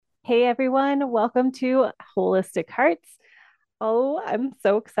Hey everyone, welcome to Holistic Hearts. Oh, I'm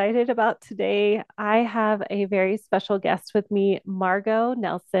so excited about today. I have a very special guest with me, Margot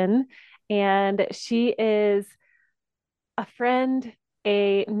Nelson, and she is a friend,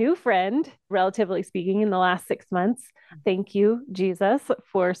 a new friend, relatively speaking, in the last 6 months. Thank you, Jesus,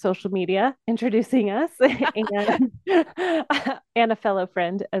 for social media introducing us and, and a fellow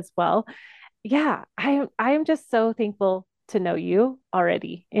friend as well. Yeah, I am just so thankful to know you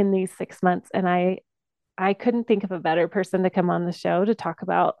already in these 6 months. And I couldn't think of a better person to come on the show to talk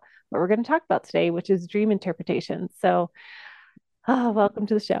about what we're going to talk about today, which is dream interpretation. So, welcome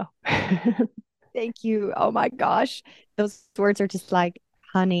to the show. Thank you. Oh my gosh. Those words are just like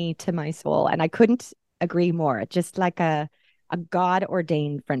honey to my soul. And I couldn't agree more. Just like a God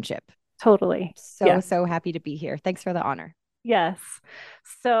ordained friendship. Totally. So, Yeah. so happy to be here. Thanks for the honor. Yes.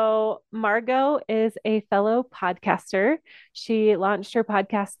 So, Margot is a fellow podcaster. She launched her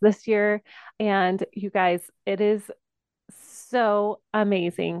podcast this year. And you guys, it is so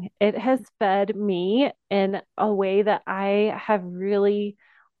amazing. It has fed me in a way that I have really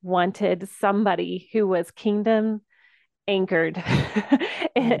wanted somebody who was kingdom anchored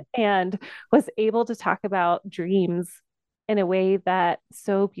Mm. and was able to talk about dreams in a way that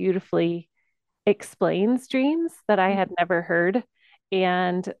so beautifully explains dreams that I had never heard.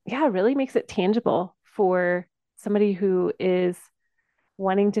 And yeah, really makes it tangible for somebody who is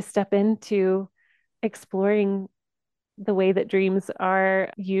wanting to step into exploring the way that dreams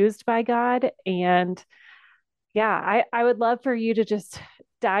are used by God. And yeah, I would love for you to just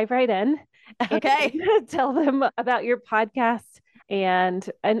dive right in Okay. and tell them about your podcast and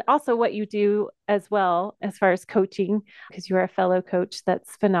also what you do as well as far as coaching, because you're a fellow coach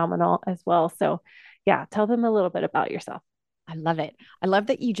that's phenomenal as well. So yeah, tell them a little bit about yourself. I love it. I love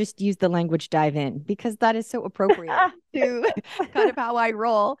that you just use the language dive in because that is so appropriate to kind of how I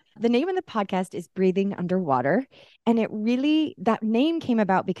roll. The name of the podcast is Breathing Underwater. And it really, that name came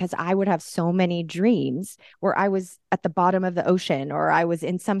about because I would have so many dreams where I was at the bottom of the ocean or I was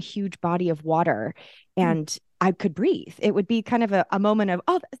in some huge body of water and I could breathe. It would be kind of a moment of,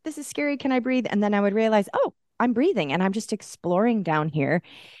 oh, this is scary. Can I breathe? And then I would realize, oh, I'm breathing and I'm just exploring down here.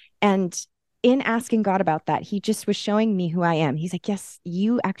 And in asking God about that, he just was showing me who I am. He's like, yes,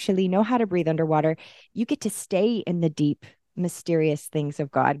 you actually know how to breathe underwater. You get to stay in the deep, mysterious things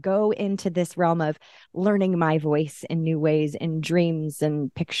of God. Go into this realm of learning my voice in new ways, in dreams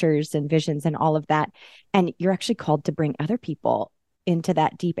and pictures and visions and all of that. And you're actually called to bring other people into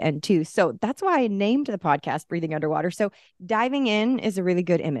that deep end too. So that's why I named the podcast Breathing Underwater. So diving in is a really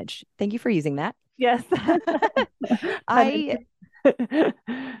good image. Thank you for using that. Yes. I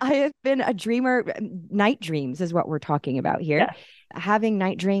I have been a dreamer. Night dreams is what we're talking about here. Yeah. Having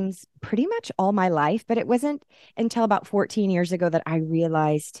night dreams pretty much all my life, but it wasn't until about 14 years ago that I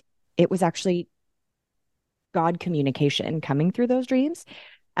realized it was actually God communication coming through those dreams.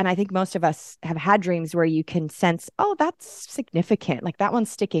 And I think most of us have had dreams where you can sense, oh, that's significant. Like that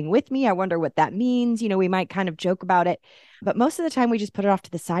one's sticking with me. I wonder what that means. We might kind of joke about it. But most of the time, we just put it off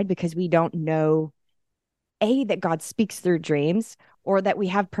to the side because we don't know that God speaks through dreams or that we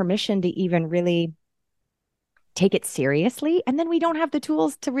have permission to even really take it seriously. And then we don't have the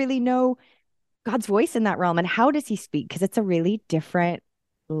tools to really know God's voice in that realm. And how does he speak? Because it's a really different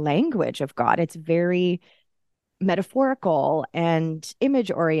language of God. It's very metaphorical and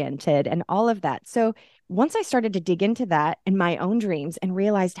image oriented and all of that. So once I started to dig into that in my own dreams and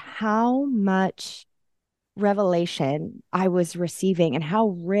realized how much revelation I was receiving and how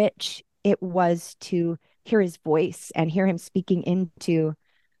rich it was to hear his voice and hear him speaking into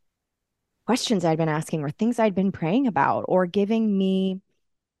questions I'd been asking or things I'd been praying about or giving me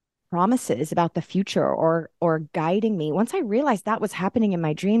promises about the future or guiding me. Once I realized that was happening in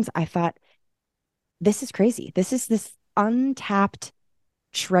my dreams, I thought, this is crazy. This is this untapped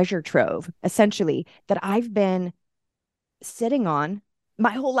treasure trove, essentially, that I've been sitting on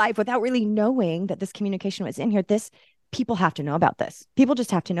my whole life without really knowing that this communication was in here. This people have to know about this. People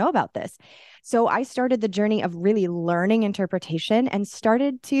just have to know about this. So I started the journey of really learning interpretation and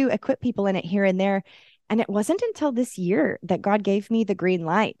started to equip people in it here and there. And it wasn't until this year that God gave me the green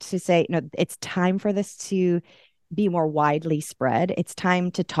light to say, no, it's time for this to be more widely spread. It's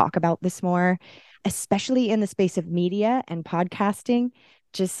time to talk about this more, especially in the space of media and podcasting.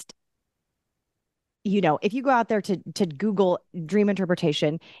 Just if you go out there to Google dream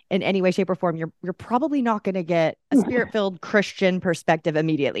interpretation in any way, shape, or form, you're probably not going to get a spirit-filled Christian perspective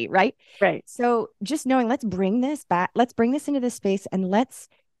immediately, right? Right. So just knowing, let's bring this back, let's bring this into this space and let's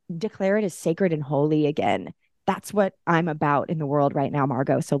declare it as sacred and holy again. That's what I'm about in the world right now,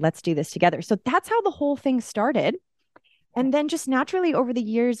 Margot. So let's do this together. So that's how the whole thing started. And then just naturally over the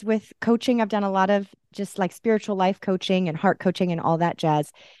years with coaching, I've done a lot of just like spiritual life coaching and heart coaching and all that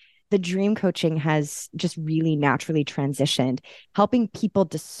jazz. The dream coaching has just really naturally transitioned, helping people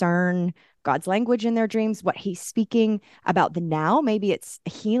discern God's language in their dreams, what he's speaking about the now. Maybe it's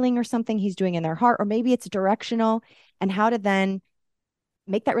healing or something he's doing in their heart, or maybe it's directional, and how to then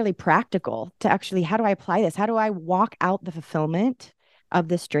make that really practical to actually, how do I apply this? How do I walk out the fulfillment of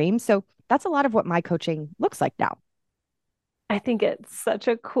this dream? So that's a lot of what my coaching looks like now. I think it's such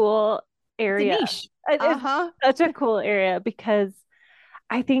a cool It's a area. niche. It's Uh-huh. such a cool area because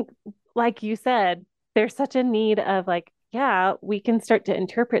I think, like you said, there's such a need of like, yeah, we can start to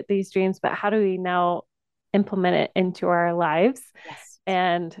interpret these dreams, but how do we now implement it into our lives? Yes.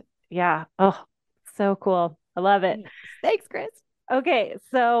 And yeah, oh, so cool. I love it. Nice. Thanks, Chris. Okay,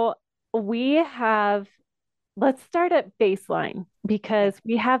 so we have, let's start at baseline because Okay.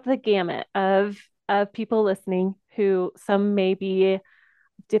 we have the gamut of people listening who some may be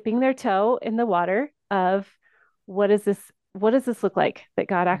dipping their toe in the water of what does this look like that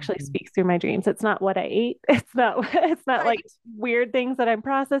God actually Mhm. speaks through my dreams? It's not what I ate. It's not like Right. weird things that I'm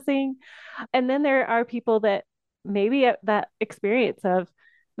processing. And then there are people that maybe at that experience of,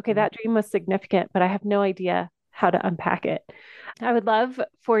 okay, Mhm. that dream was significant, but I have no idea how to unpack it. I would love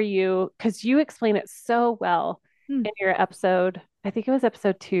for you, because you explain it so well Hmm. in your episode, I think it was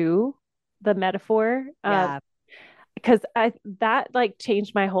episode 2, the metaphor. Yeah. Because I that like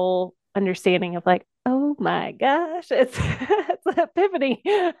changed my whole understanding of like, oh my gosh, it's it's an epiphany.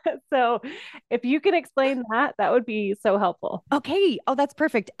 So if you can explain that, that would be so helpful. Okay. Oh, that's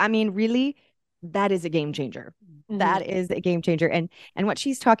perfect. I mean, really, that is a game changer. Hmm. That is a game changer. And what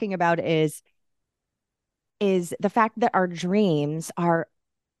she's talking about is the fact that our dreams are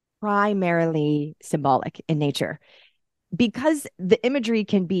primarily symbolic in nature. Because the imagery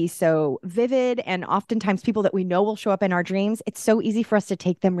can be so vivid, and oftentimes people that we know will show up in our dreams, it's so easy for us to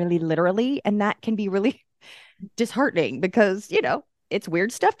take them really literally. And that can be really disheartening because, it's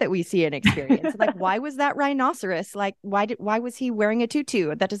weird stuff that we see and experience. Like, why was that rhinoceros? Like, why was he wearing a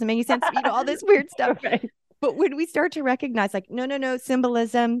tutu? That doesn't make any sense. All this weird stuff. Right. But when we start to recognize, like, no, no, no,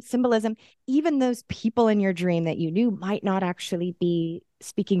 symbolism, even those people in your dream that you knew might not actually be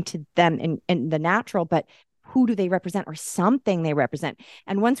speaking to them in the natural, but who do they represent or something they represent?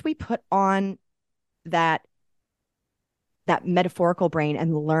 And once we put on that that metaphorical brain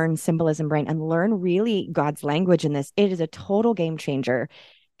and learn symbolism brain and learn really God's language in this, it is a total game changer.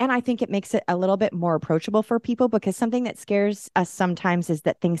 And I think it makes it a little bit more approachable for people, because something that scares us sometimes is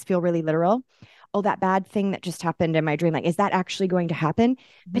that things feel really literal. Oh, that bad thing that just happened in my dream, like, is that actually going to happen?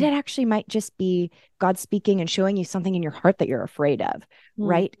 But it actually might just be God speaking and showing you something in your heart that you're afraid of, Mm-hmm.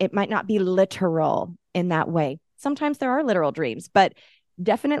 right? It might not be literal in that way. Sometimes there are literal dreams, but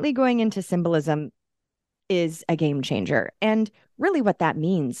definitely going into symbolism is a game changer. And really, what that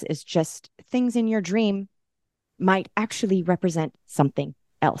means is just things in your dream might actually represent something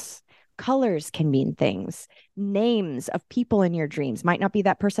else. Colors can mean things. Names of people in your dreams might not be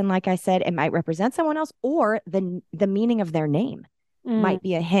that person, like I said. It might represent someone else, or the meaning of their name Mm. might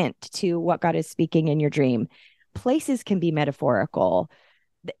be a hint to what God is speaking in your dream. Places can be metaphorical.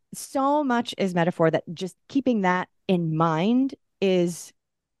 So much is metaphor that just keeping that in mind is,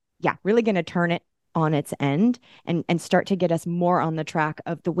 yeah, really going to turn it on its end and start to get us more on the track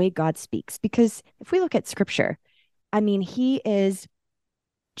of the way God speaks. Because if we look at scripture, I mean,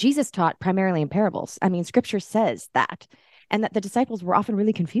 Jesus taught primarily in parables. I mean, scripture says that, and that the disciples were often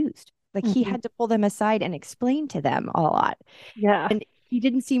really confused. Like, he Mhm. had to pull them aside and explain to them a lot. Yeah. And he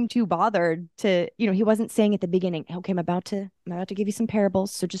didn't seem too bothered to, he wasn't saying at the beginning, okay, I'm about to give you some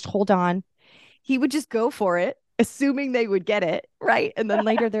parables, so just hold on. He would just go for it, assuming they would get it, right? And then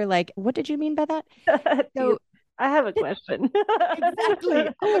later they're like, what did you mean by that? Do you, So I have a question. exactly.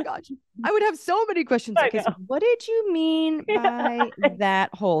 Oh my gosh. I would have so many questions. I Okay, so know. what did you mean Yeah. by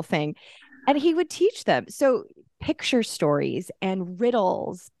that whole thing? And he would teach them. So picture stories and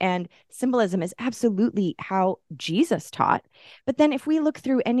riddles and symbolism is absolutely how Jesus taught. But then if we look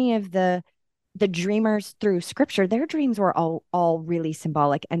through any of the dreamers through scripture, their dreams were all really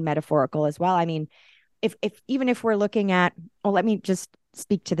symbolic and metaphorical as well. I mean, if even if we're looking at, well, let me just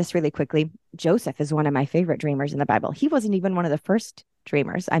speak to this really quickly. Joseph is one of my favorite dreamers in the Bible. He wasn't even one of the first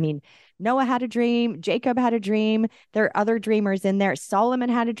dreamers. I mean, Noah had a dream, Jacob had a dream. There are other dreamers in there. Solomon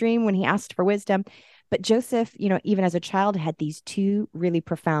had a dream when he asked for wisdom. But Joseph, even as a child, had these two really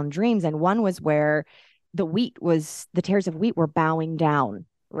profound dreams. And one was where the tares of wheat were bowing down,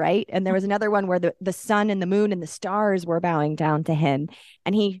 right? And there was another one where the sun and the moon and the stars were bowing down to him.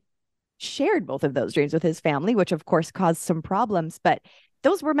 And he shared both of those dreams with his family, which of course caused some problems. But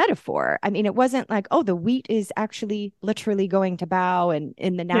those were metaphor. I mean, it wasn't like, oh, the wheat is actually literally going to bow and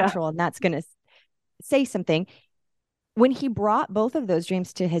in the Yeah. natural, and that's going to say something. When he brought both of those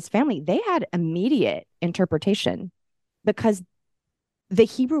dreams to his family, they had immediate interpretation because the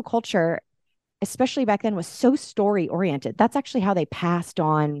Hebrew culture, especially back then, was so story oriented. That's actually how they passed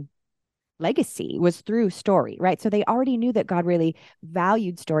on legacy, was through story, right? So they already knew that God really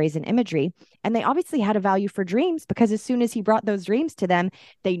valued stories and imagery. And they obviously had a value for dreams because as soon as he brought those dreams to them,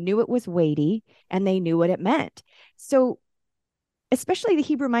 they knew it was weighty and they knew what it meant. So especially the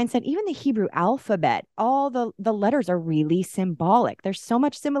Hebrew mindset, even the Hebrew alphabet, all the letters are really symbolic. There's so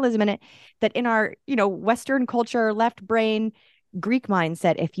much symbolism in it that in our, Western culture, left brain, Greek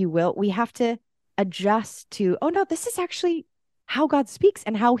mindset, if you will, we have to adjust to, oh no, this is actually how God speaks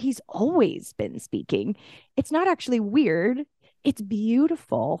and how he's always been speaking. It's not actually weird. It's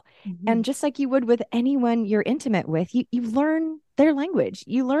beautiful. Mm-hmm. And just like you would with anyone you're intimate with, you learn their language.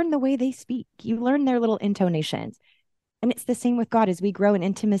 You learn the way they speak. You learn their little intonations. And it's the same with God. As we grow in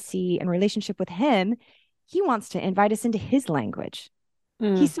intimacy and relationship with him, he wants to invite us into his language.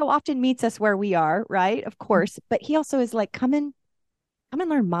 He so often meets us where we are, right? Of course. But he also is like, come and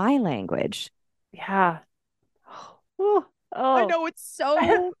learn my language. Yeah. Oh, I oh, know, it's so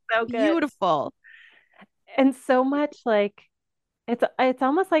so good. beautiful. And so much like it's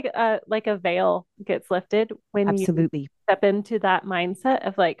almost like a veil gets lifted when you Absolutely. step into that mindset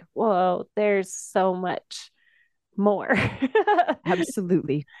of like, whoa, there's so much more.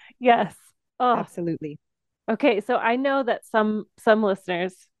 Absolutely. Yes. Oh, Absolutely. okay. So I know that some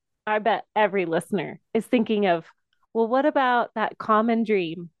listeners, I bet every listener is thinking of, well, what about that common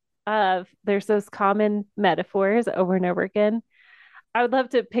dream of there's those common metaphors over and over again. I would love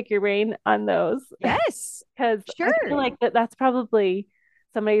to pick your brain on those Yes. because I feel Sure. like that's probably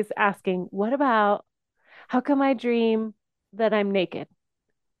somebody's asking, what about how come I dream that I'm naked?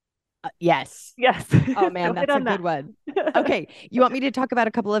 Yes. Yes. Oh So man, hit that's a on good that. one. Okay. You want me to talk about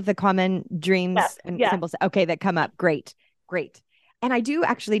a couple of the common Yes. dreams and Yeah. symbols? Okay, that come up. Great. Great. And I do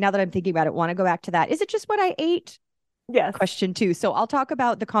actually, now that I'm thinking about it, want to go back to that. Is it just what I ate? Yes. Question two. So I'll talk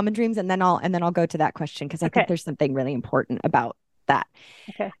about the common dreams and then I'll go to that question because I think Okay. there's something really important about that.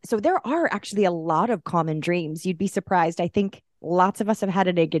 Okay. So there are actually a lot of common dreams. You'd be surprised. I think lots of us have had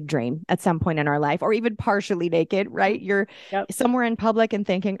a naked dream at some point in our life, or even partially naked, right? You're Yep. somewhere in public and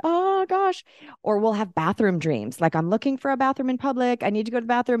thinking, oh gosh. Or we'll have bathroom dreams. Like I'm looking for a bathroom in public. I need to go to the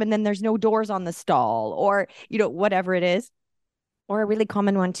bathroom. And then there's no doors on the stall, or, whatever it is. Or a really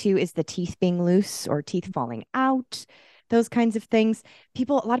common one too is the teeth being loose or teeth falling out, those kinds of things. A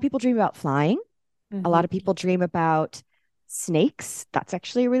lot of people dream about flying. A Mm-hmm. lot of people dream about snakes. That's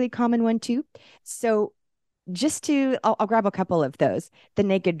actually a really common one too. So I'll grab a couple of those. The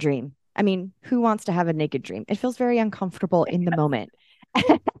naked dream. I mean, who wants to have a naked dream? It feels very uncomfortable in the moment.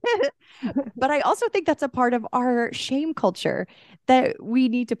 But I also think that's a part of our shame culture that we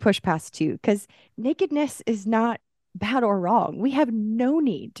need to push past too, because nakedness is not bad or wrong. We have no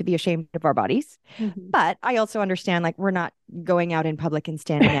need to be ashamed of our bodies. Mm-hmm. But I also understand like we're not going out in public and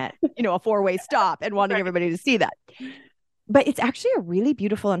standing at, a four-way stop and wanting Right. everybody to see that. But it's actually a really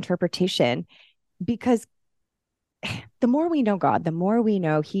beautiful interpretation because the more we know God, the more we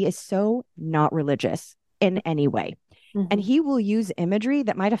know he is so not religious in any way. And Mm-hmm. he will use imagery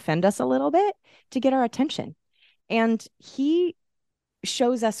that might offend us a little bit to get our attention. And he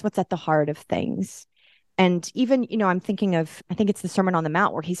shows us what's at the heart of things. And even, I'm thinking of, I think it's the Sermon on the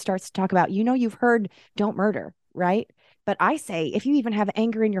Mount where he starts to talk about, you've heard don't murder, right? But I say, if you even have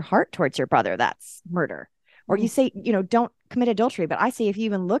anger in your heart towards your brother, that's murder. Or you say, don't commit adultery. But I say, if you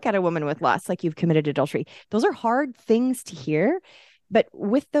even look at a woman with lust, like you've committed adultery, those are hard things to hear. But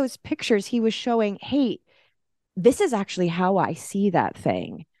with those pictures, he was showing, hey, this is actually how I see that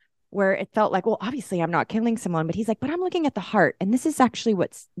thing, where it felt like, well, obviously I'm not killing someone, but he's like, but I'm looking at the heart, and this is actually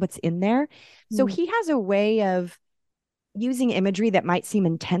what's in there. So Mm-hmm. he has a way of using imagery that might seem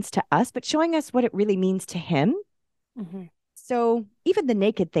intense to us, but showing us what it really means to him. Mm-hmm. So even the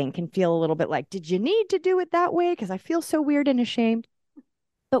naked thing can feel a little bit like, did you need to do it that way? Because I feel so weird and ashamed.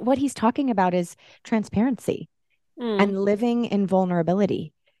 But what he's talking about is transparency Mm-hmm. and living in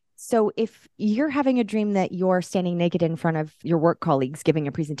vulnerability. So if you're having a dream that you're standing naked in front of your work colleagues giving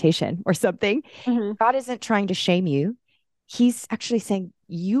a presentation or something, Mm-hmm. God isn't trying to shame you. He's actually saying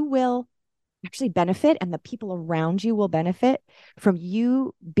you will actually benefit and the people around you will benefit from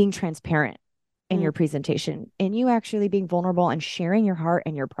you being transparent in your presentation and you actually being vulnerable and sharing your heart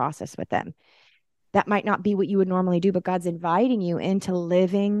and your process with them. That might not be what you would normally do, but God's inviting you into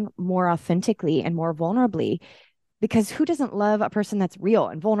living more authentically and more vulnerably because who doesn't love a person that's real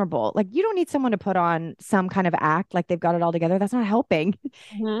and vulnerable? Like, you don't need someone to put on some kind of act like they've got it all together. That's not helping.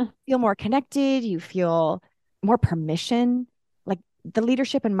 Mhm. Feel more connected, you feel more permission. Like, the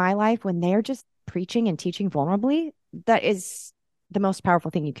leadership in my life, when they're just preaching and teaching vulnerably, that is the most powerful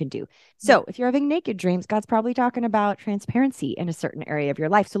thing you can do. Yeah. So if you're having naked dreams, God's probably talking about transparency in a certain area of your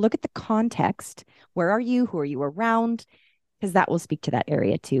life. So look at the context. Where are you? Who are you around? Because that will speak to that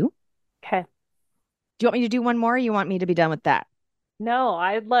area too. Okay. Do you want me to do one more? Or you want me to be done with that? No,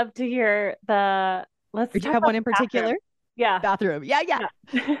 I'd love to hear let's Or do you talk have about one in the bathroom. particular? Yeah. Bathroom. Yeah, yeah.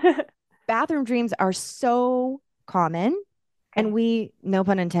 Yeah. Bathroom dreams are so common, and Okay. we, no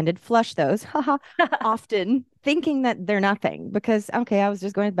pun intended, flush those, haha, often thinking that they're nothing because, okay, I was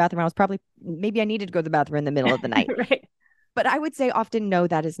just going to the bathroom. I was probably, maybe I needed to go to the bathroom in the middle of the night. Right. But I would say often, no,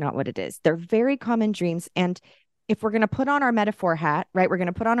 that is not what it is. They're very common dreams. And if we're going to put on our metaphor hat, right, we're going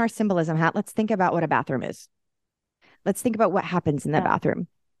to put on our symbolism hat, let's think about what a bathroom is. Let's think about what happens in the Yeah. bathroom.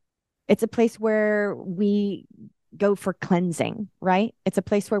 It's a place where we go for cleansing, right? It's a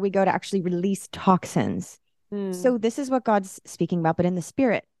place where we go to actually release toxins. Mm. So this is what God's speaking about, but in the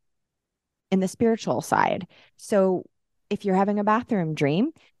spirit, in the spiritual side. So if you're having a bathroom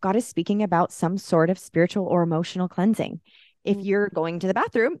dream, God is speaking about some sort of spiritual or emotional cleansing. If Mm. you're going to the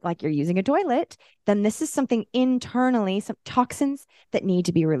bathroom, like you're using a toilet, then this is something internally, some toxins that need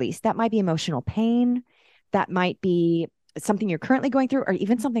to be released. That might be emotional pain. That might be something you're currently going through, or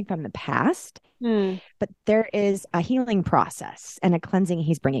even something from the past. Mm. But there is a healing process and a cleansing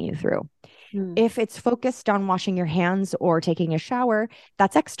he's bringing you through. Mm. If it's focused on washing your hands or taking a shower,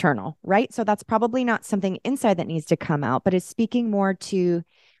 that's external, right? So that's probably not something inside that needs to come out, but it's speaking more to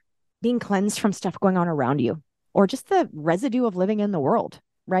being cleansed from stuff going on around you or just the residue of living in the world,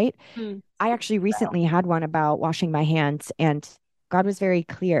 right? Mm. I actually recently had one about washing my hands, and God was very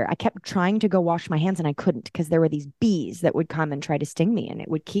clear. I kept trying to go wash my hands and I couldn't because there were these bees that would come and try to sting me, and it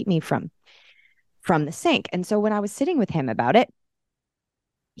would keep me from the sink. And so when I was sitting with him about it,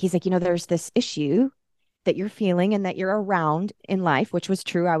 he's like, there's this issue that you're feeling and that you're around in life, which was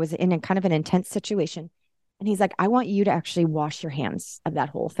true. I was in a kind of an intense situation. And he's like, I want you to actually wash your hands of that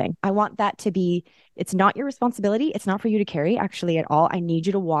whole thing. I want that to be, it's not your responsibility. It's not for you to carry actually at all. I need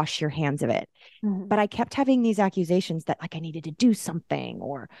you to wash your hands of it. Mm. But I kept having these accusations that like I needed to do something,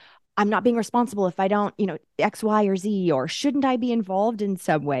 or I'm not being responsible if I don't, X, Y, or Z, or shouldn't I be involved in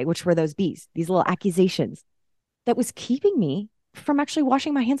some way, which were those B's, these little accusations that was keeping me from actually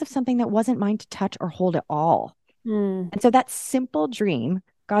washing my hands of something that wasn't mine to touch or hold at all. Mm. And so that simple dream,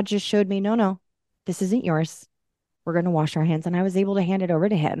 God just showed me, no, no, this isn't yours. We're going to wash our hands. And I was able to hand it over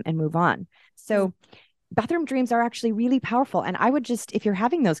to him and move on. Mm. So bathroom dreams are actually really powerful. And I would just, if you're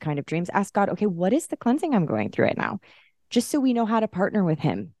having those kind of dreams, ask God, okay, what is the cleansing I'm going through right now? Just so we know how to partner with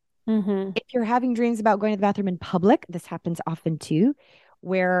him. Mhm. If you're having dreams about going to the bathroom in public, this happens often too,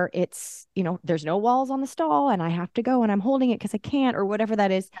 where it's, there's no walls on the stall and I have to go and I'm holding it because I can't or whatever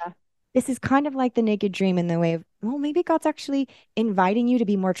that is. Yeah. This is kind of like the naked dream in the way of, well, maybe God's actually inviting you to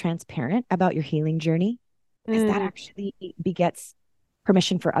be more transparent about your healing journey because that Mm. actually begets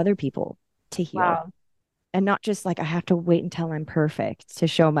permission for other people to heal. Wow. And not just like I have to wait until I'm perfect to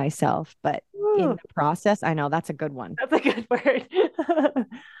show myself, but in Woo. the process, I know that's a good one. That's a good word.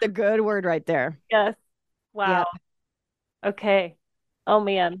 The good word right there. Yes. Wow. Yep. Okay. Oh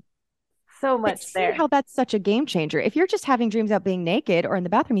man. So But much see there. how that's such a game changer. If you're just having dreams about being naked or in the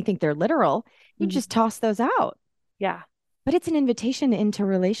bathroom, you think they're literal, you Mhm. just toss those out. Yeah. But it's an invitation into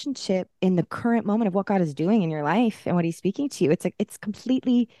relationship in the current moment of what God is doing in your life and what he's speaking to you. It's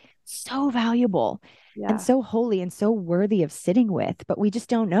completely so valuable and Yeah. so holy and so worthy of sitting with, but we just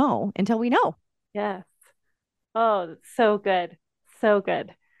don't know until we know. Yes. Oh, so good. So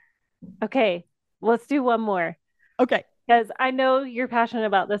good. Okay. Let's do one more Okay. because I know you're passionate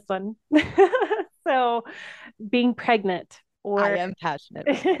about this one. So, being pregnant I or am passionate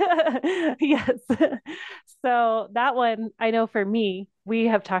about it. yes. So that one, I know for me, we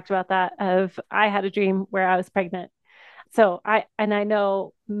have talked about that of I had a dream where I was pregnant. So I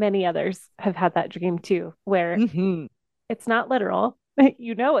know many others have had that dream too, where Hmm. it's not literal.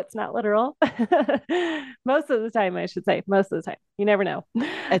 You know it's not literal. Most of the time, I should say, most of the time. You never know.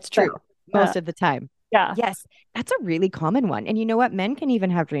 It's So, true most of the time. yeah. Yes, that's a really common one. And you know what? Men can even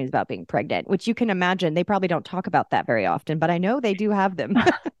have dreams about being pregnant, which you can imagine they probably don't talk about that very often, but I know they do have them.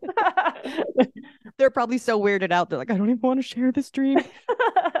 They're probably so weirded out. They're like, I don't even want to share this dream.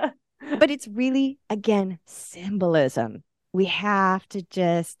 But it's really, again, symbolism. We have to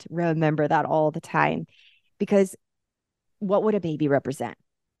just remember that all the time because what would a baby represent?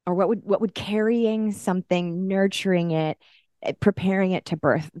 Or what would carrying something, nurturing it, preparing it to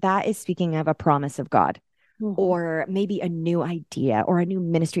birth, that is speaking of a promise of God. Mhm. or maybe a new idea or a new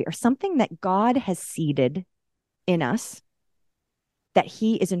ministry or something that God has seeded in us that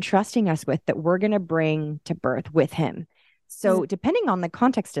he is entrusting us with that we're going to bring to birth with him. Mm. So, depending on the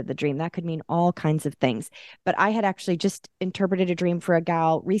context of the dream, that could mean all kinds of things. But I had actually just interpreted a dream for a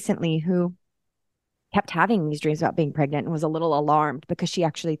gal recently who kept having these dreams about being pregnant and was a little alarmed because she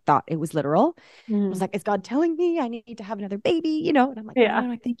actually thought it was literal. I was Mhm. like, is God telling me I need to have another baby? You know, and I'm like, no, Yeah.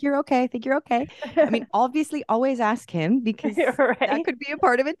 no, I think you're okay. I think you're okay. I mean, obviously, always ask him because that Right. could be a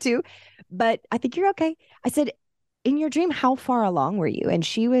part of it too. But I think you're okay. I said, in your dream, how far along were you? And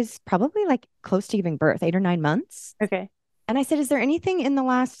she was probably like close to giving birth, 8 or 9 months. Okay. And I said, is there anything in the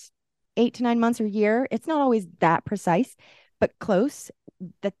last 8 to 9 months or year? It's not always that precise, but close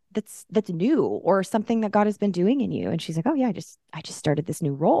that's new or something that God has been doing in you. And she's like, oh yeah, I just started this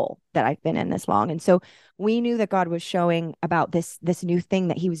new role that I've been in this long. And so we knew that God was showing about this new thing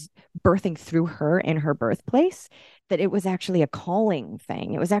that he was birthing through her in her birthplace, that it was actually a calling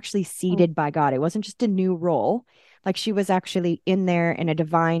thing. It was actually Mm. seeded by God. It wasn't just a new role. Like she was actually in there in a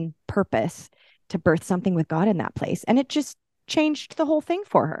divine purpose to birth something with God in that place. And it just changed the whole thing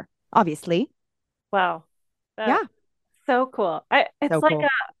for her, obviously. Wow. Yeah. That's so cool. It's So like cool.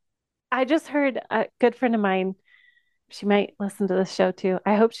 I just heard a good friend of mine. She might listen to this show too.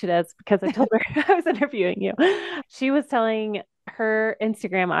 I hope she does because I told her I was interviewing you. She was telling her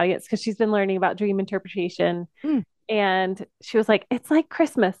Instagram audience because she's been learning about dream interpretation. Mm. And she was like, it's like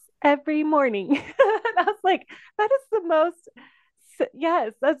Christmas every morning. And I was like, that is the most,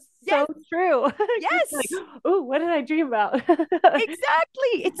 yes, that's Yes. so true. She's like, Yes. oh, what did I dream about?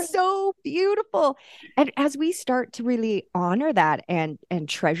 Exactly. It's so beautiful. And as we start to really honor that and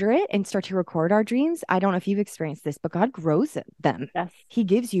treasure it and start to record our dreams, I don't know if you've experienced this, but God grows them. Yes. He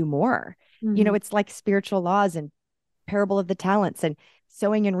gives you more. You know, Hmm. it's like spiritual laws and parable of the talents and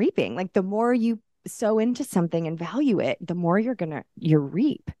sowing and reaping. Like the more you sow into something and value it, the more you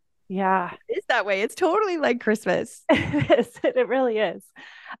reap. Yeah. It's that way. It's totally like Christmas. It is. It really is.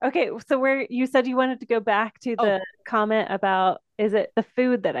 Okay, so where you said you wanted to go back to Oh, the comment about is it the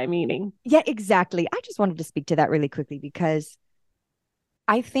food that I'm eating? yeah, exactly. I just wanted to speak to that really quickly because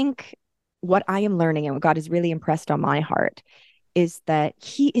I think what I am learning and what God has really impressed on my heart is that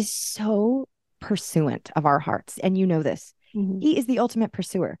He is so pursuant of our hearts. And you know this. Hmm. He is the ultimate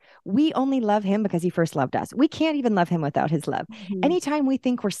pursuer. We only love him because he first loved us. We can't even love him without his love. Hmm. Anytime we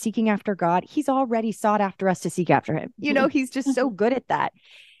think we're seeking after God, he's already sought after us to seek after him. You know, he's just so good at that.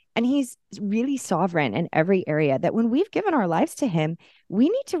 And he's really sovereign in every area that when we've given our lives to him, we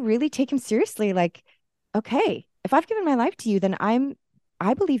need to really take him seriously. Like, okay, if I've given my life to you, then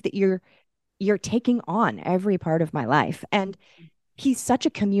I believe that you're taking on every part of my life. And he's such a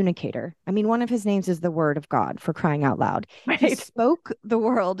communicator. I mean, one of his names is the word of God, for crying out loud. He Right. spoke the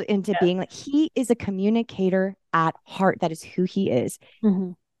world into Yes. being. Like he is a communicator at heart. That is who he is.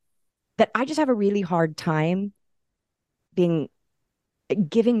 Hmm. That I just have a really hard time being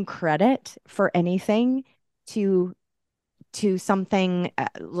giving credit for anything to something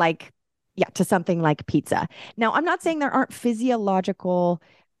like yeah, to something like pizza. Now, I'm not saying there aren't physiological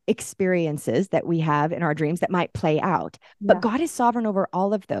experiences that we have in our dreams that might play out, but Yeah. God is sovereign over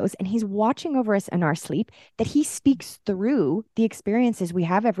all of those, and he's watching over us in our sleep, that he speaks through the experiences we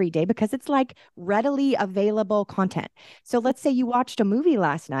have every day because it's like readily available content. So let's say you watched a movie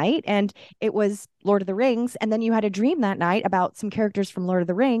last night and it was Lord of the Rings, and then you had a dream that night about some characters from Lord of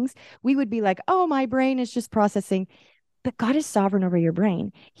the Rings. We would be like, oh, my brain is just processing. But God is sovereign over your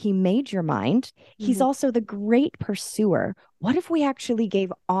brain. He made your mind. He's Hmm. also the great pursuer. What if we actually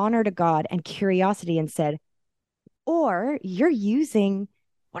gave honor to God and curiosity and said, or you're using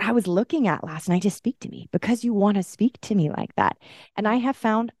what I was looking at last night to speak to me because you want to speak to me like that? And I have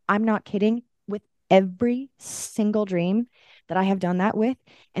found, I'm not kidding, with every single dream that I have done that with,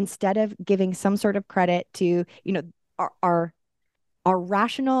 instead of giving some sort of credit to, our, our, our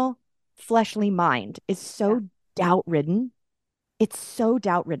rational fleshly mind is Yeah. so doubt ridden. It's so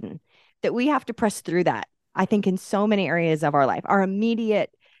doubt ridden that we have to press through that. I think in so many areas of our life, our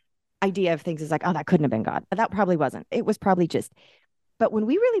immediate idea of things is like, oh, that couldn't have been God. But that probably wasn't. It was probably just. But when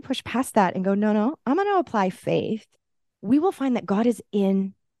we really push past that and go, no, no, I'm going to apply faith, we will find that God is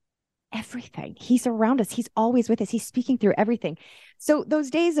in everything. He's around us. He's always with us. He's speaking through everything. So those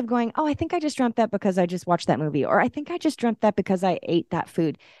days of going, oh, I think I just dreamt that because I just watched that movie, or I think I just dreamt that because I ate that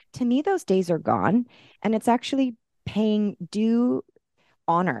food. To me, those days are gone. And it's actually paying due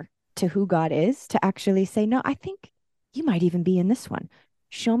honor to who God is to actually say, no, I think you might even be in this one.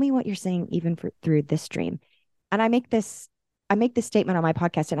 Show me what you're saying, even through this dream. And I make this statement on my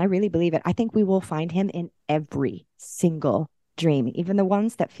podcast, and I really believe it. I think we will find him in every single dream, even the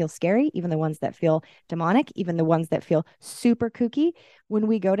ones that feel scary, even the ones that feel demonic, even the ones that feel super kooky. When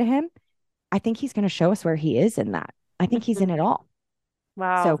we go to him, I think he's going to show us where he is in that. I think he's in Mhm. it all.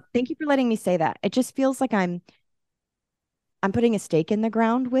 Wow. So thank you for letting me say that. It just feels like I'm putting a stake in the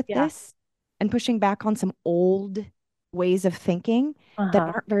ground with Yeah. this and pushing back on some old ways of thinking that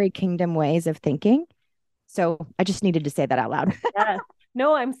Uh-huh. aren't very kingdom ways of thinking. So I just needed to say that out loud. Yes.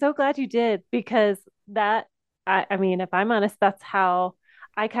 No, I'm so glad you did because that I mean, if I'm honest, that's how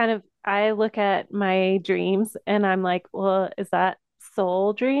I look at my dreams and I'm like, well, is that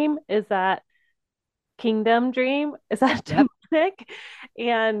soul dream? Is that kingdom dream? Is that Yep. demonic?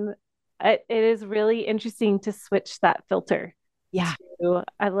 And it is really interesting to switch that filter Yeah. to,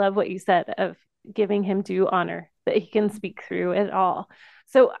 I love what you said of giving him due honor, that he can speak through it all.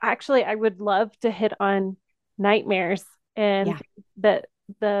 So actually, I would love to hit on nightmares and Yeah. that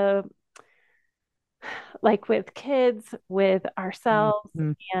the like with kids, with ourselves,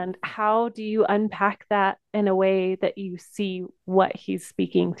 Mhm. and how do you unpack that in a way that you see what he's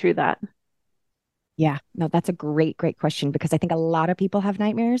speaking through that? Yeah. No, that's a great, great question because I think a lot of people have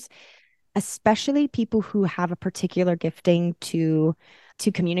nightmares, especially people who have a particular gifting to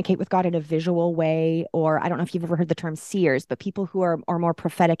communicate with God in a visual way. Or I don't know if you've ever heard the term seers, but people who are more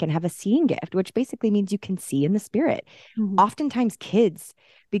prophetic and have a seeing gift, which basically means you can see in the spirit. Mhm. Oftentimes kids,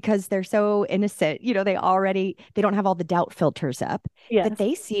 because they're so innocent, they don't have all the doubt filters up, that Yes.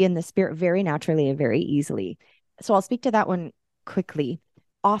 they see in the spirit very naturally and very easily. So I'll speak to that one quickly.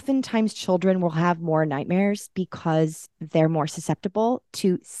 Oftentimes children will have more nightmares because they're more susceptible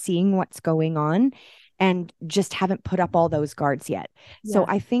to seeing what's going on and just haven't put up all those guards yet. So Yeah.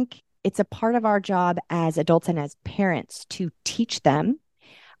 I think it's a part of our job as adults and as parents to teach them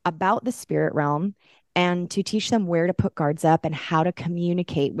about the spirit realm and to teach them where to put guards up and how to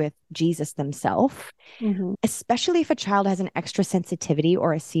communicate with Jesus themselves, Hmm. especially if a child has an extra sensitivity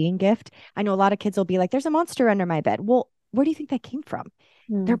or a seeing gift. I know a lot of kids will be like, there's a monster under my bed. Well, where do you think that came from?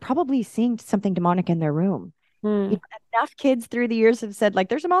 They're probably seeing something demonic in their room. Mm-hmm. Enough kids through the years have said, like,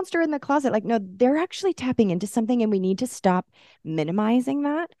 there's a monster in the closet. Like, no, they're actually tapping into something, and we need to stop minimizing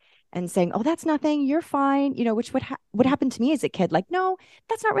that and saying, oh, that's nothing. You're fine. Which would happen to me as a kid. Like, no,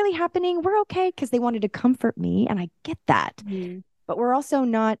 that's not really happening. We're okay, because they wanted to comfort me. And I get that. But we're also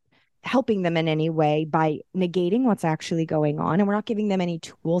not helping them in any way by negating what's actually going on. And we're not giving them any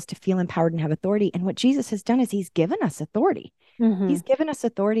tools to feel empowered and have authority. And what Jesus has done is he's given us authority. Hmm. He's given us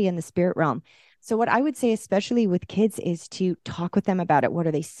authority in the spirit realm. So, what I would say, especially with kids, is to talk with them about it. What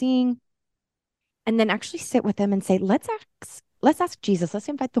are they seeing? And then actually sit with them and say, let's ask Jesus, let's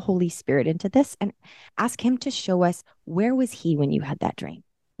invite the Holy Spirit into this and ask him to show us, where was he when you had that dream?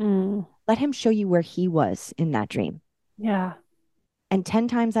 Mm. Let him show you where he was in that dream. Yeah. And 10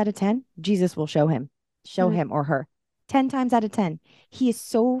 times out of 10, Jesus will show Mm. him or her. 10 times out of 10. He is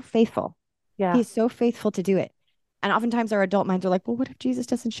so faithful. He Yeah. is so faithful to do it. And oftentimes our adult minds are like, well, what if Jesus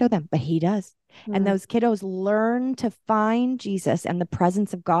doesn't show them? But he does. And Mm. those kiddos learn to find Jesus and the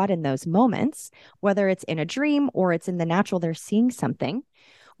presence of God in those moments, whether it's in a dream or it's in the natural, they're seeing something.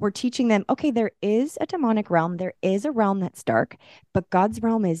 We're teaching them, okay, there is a demonic realm. There is a realm that's dark, but God's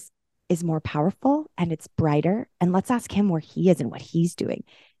realm is more powerful and it's brighter. And let's ask him where he is and what he's doing.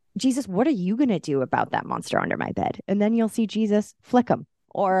 Jesus, what are you going to do about that monster under my bed? And then you'll see Jesus flick him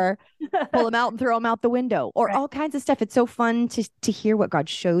or pull him out and throw him out the window or Right. all kinds of stuff. It's so fun to hear what God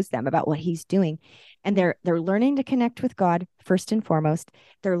shows them about what he's doing. And they're learning to connect with God first and foremost.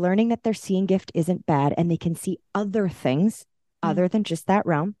 They're learning that their seeing gift isn't bad and they can see other things Mm. other than just that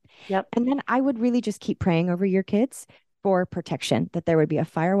realm. Yep. And then I would really just keep praying over your kids for protection, that there would be a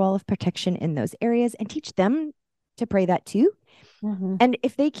firewall of protection in those areas and teach them to pray that too. Hmm. And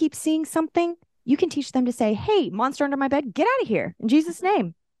if they keep seeing something, you can teach them to say, hey, monster under my bed, get out of here in Jesus'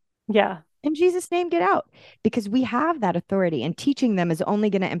 name. Yeah. In Jesus' name, get out. Because we have that authority, and teaching them is only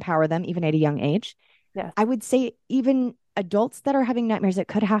going to empower them, even at a young age. Yes. I would say, even adults that are having nightmares, it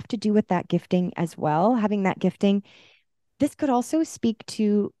could have to do with that gifting as well. Having that gifting, this could also speak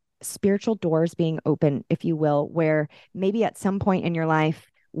to spiritual doors being open, if you will, where maybe at some point in your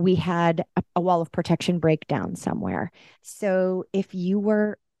life, we had a wall of protection break down somewhere. So if you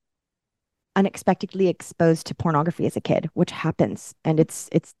were unexpectedly exposed to pornography as a kid, which happens, and it's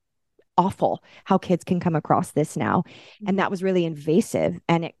awful how kids can come across this now. And Mhm. that was really invasive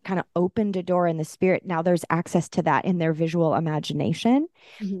and it kind of opened a door in the spirit. Now there's access to that in their visual imagination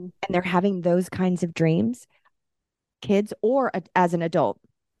Mhm. and they're having those kinds of dreams, kids or as an adult.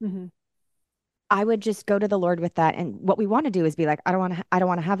 Mhm. I would just go to the Lord with that. And what we want to do is be like, I don't want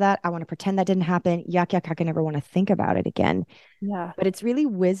to have that. I want to pretend that didn't happen. Yuck, yuck, I can never want to think about it again. Yeah. But it's really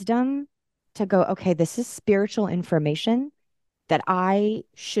wisdom to go, okay, this is spiritual information. that I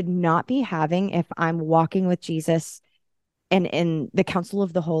should not be having if I'm walking with Jesus and in the counsel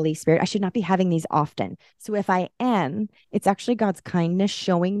of the Holy Spirit. I should not be having these often. So if I am, it's actually God's kindness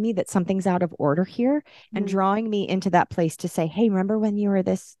showing me that something's out of order here and Mm, drawing me into that place to say, hey, remember when you were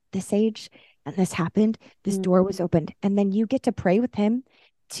this age and this happened? This mm, door was opened. And then you get to pray with him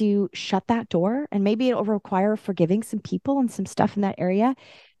to shut that door. And maybe it'll require forgiving some people and some stuff in that area.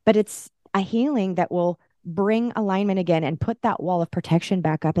 But it's a healing that will bring alignment again and put that wall of protection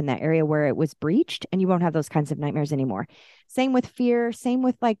back up in that area where it was breached, and you won't have those kinds of nightmares anymore. Same with fear, same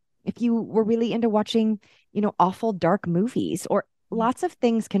with like if you were really into watching, awful dark movies, or mm, lots of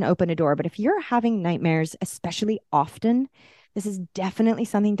things can open a door. But if you're having nightmares, especially often, this is definitely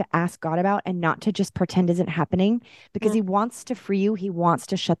something to ask God about and not to just pretend isn't happening, because mm, he wants to free you. He wants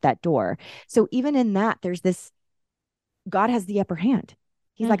to shut that door. So even in that, there's this God has the upper hand.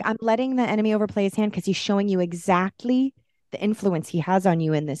 He's like, mm, I'm letting the enemy overplay his hand because he's showing you exactly the influence he has on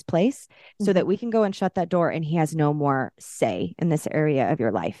you in this place so mhm, that we can go and shut that door and he has no more say in this area of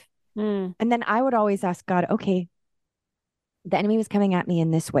your life. mm, And then I would always ask God, okay, the enemy was coming at me in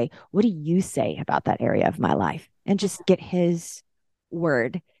this way. What do you say about that area of my life? And just get his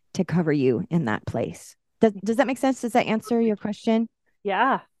word to cover you in that place. Does that make sense? Does that answer your question?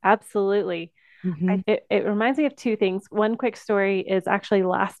 yeah, absolutely. Mm-hmm. It reminds me of two things. One quick story is actually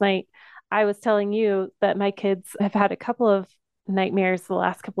last night I was telling you that my kids have had a couple of nightmares the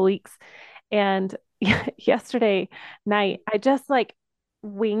last couple weeks. And yesterday night, I just like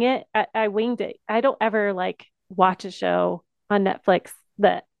wing it. I winged it. I don't ever like watch a show on Netflix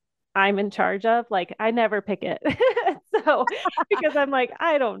that I'm in charge of. Like, I never pick it. So, because I'm like,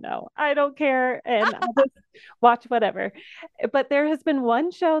 I don't know. I don't care. And I'll just watch whatever. But there has been one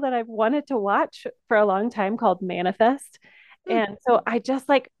show that I've wanted to watch for a long time called Manifest. And so I just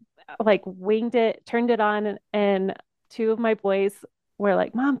like winged it, turned it on, and two of my boys were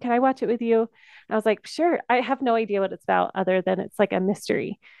like, Mom, can I watch it with you? And I was like, sure. I have no idea what it's about other than it's like a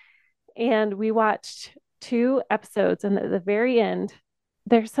mystery. And we watched two episodes, and at the very end,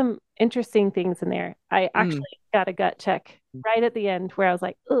 there's some interesting things in there. I Mm. actually got a gut check right at the end where I was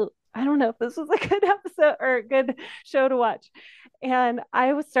like, oh, I don't know if this was a good episode or a good show to watch. And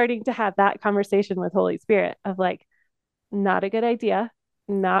I was starting to have that conversation with Holy Spirit of like, not a good idea,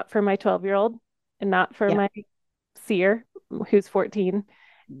 not for my 12-year-old and not for Yeah. my seer who's 14. And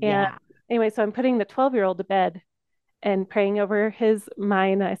Yeah. anyway, so I'm putting the 12-year-old to bed and praying over his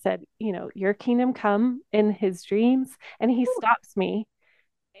mind. I said, your kingdom come in his dreams. And he stops me.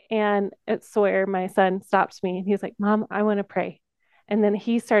 And it's Sawyer, my son, stops me and he's like, Mom, I want to pray. And then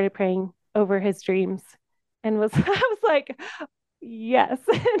he started praying over his dreams and was, I was like, yes.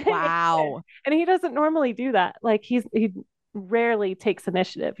 Wow. And he doesn't normally do that. Like he rarely takes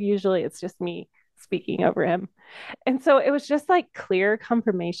initiative. Usually it's just me speaking over him. And so it was just like clear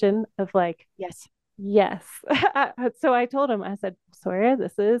confirmation of like, Yes. yes. So I told him, I said, Sawyer,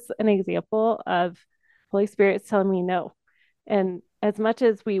 this is an example of Holy Spirit's telling me no. And as much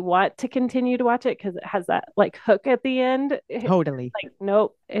as we want to continue to watch it because it has that like hook at the end, Totally. like,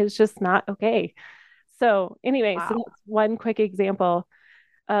 nope, it's just not okay. So, anyway, so Wow. that's one quick example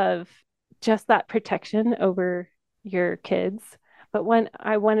of just that protection over your kids. But when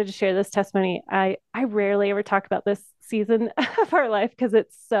I wanted to share this testimony, I rarely ever talk about this season of our life because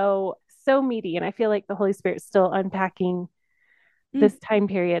it's so meaty, and I feel like the Holy Spirit's still unpacking Mm. this time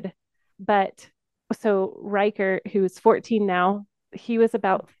period. But so Riker, who's 14 now, he was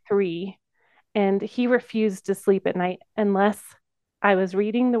about 3, and he refused to sleep at night unless I was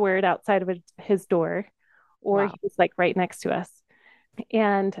reading the word outside of his door or he Wow. was like right next to us.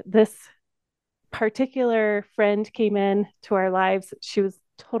 And this particular friend came in to our lives. She was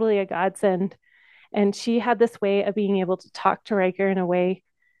totally a godsend. And she had this way of being able to talk to Riker in a way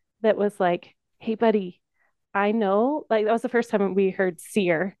that was like, hey, buddy, I know, like, that was the first time we heard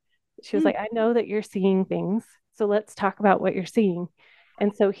seer. She was Mm. like, I know that you're seeing things. So let's talk about what you're seeing.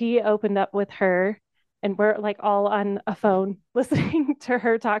 And so he opened up with her, and we're like all on a phone listening to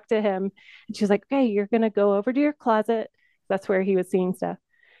her talk to him. And she's like, okay, you're going to go over to your closet. That's where he was seeing stuff.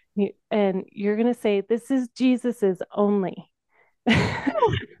 And you're going to say, this is Jesus's only.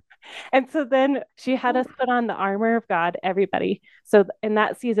 And so then she had us put on the armor of God, everybody. So in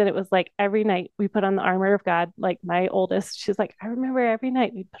that season, it was like every night we put on the armor of God. Like my oldest, she's like, I remember every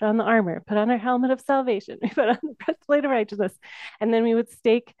night we put on the armor, put on our helmet of salvation, we put on the breastplate of righteousness. And then we would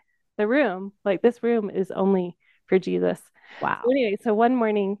stake the room. Like, this room is only for Jesus. So Wow. anyway, so one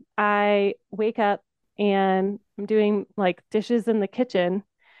morning I wake up and I'm doing like dishes in the kitchen,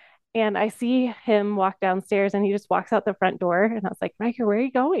 and I see him walk downstairs, and he just walks out the front door. And I was like, Riker, where are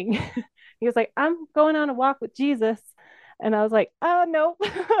you going? He was like, I'm going on a walk with Jesus. And I was like, oh, no.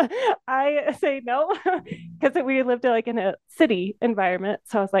 I say no because we lived like in a city environment.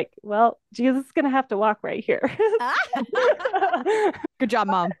 So I was like, well, Jesus is going to have to walk right here. Good job,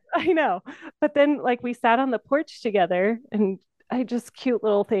 mom. I know. But then like we sat on the porch together and I just cute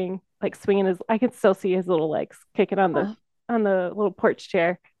little thing like swinging his I could still see his little legs kicking Oh, on the little porch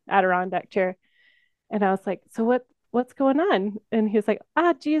chair, Adirondack chair. And I was like, so what's going on? And he was like,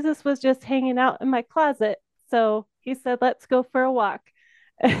 Jesus was just hanging out in my closet. So he said, let's go for a walk.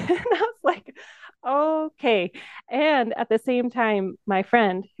 And I was like, okay. And at the same time, my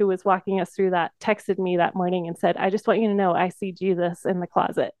friend who was walking us through that texted me that morning and said, I just want you to know I see Jesus in the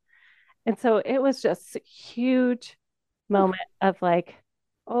closet. And so it was just a huge whew, moment of like,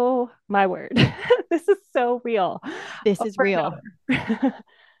 oh my word, this is so real. this is Over and real. over.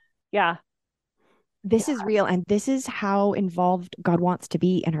 Yeah. This is real. And this is how involved God wants to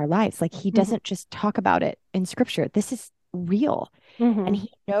be in our lives. Like he Mm-hmm. doesn't just talk about it in scripture. This is real. And Mm-hmm.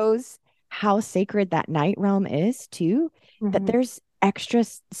 he knows how sacred that night realm is too, that Mm-hmm. there's extra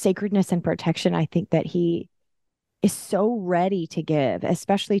sacredness and protection. I think that he is so ready to give,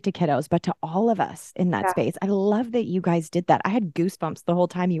 especially to kiddos, but to all of us in that space. I love that you guys did that. I had goosebumps the whole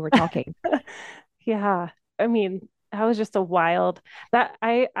time you were talking. Yeah. Yeah. I mean, that was just a wild that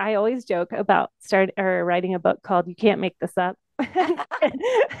I always joke about start or writing a book called You Can't Make This Up.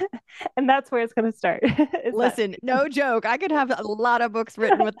 And that's where it's going to start. Is that Listen, no joke. I could have a lot of books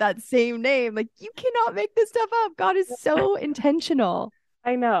written with that same name. Like, you cannot make this stuff up. God is so intentional.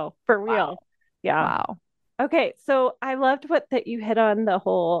 I know for Wow. real. Yeah. Wow. Okay, so I loved what that you hit on the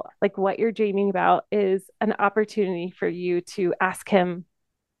whole like what you're dreaming about is an opportunity for you to ask him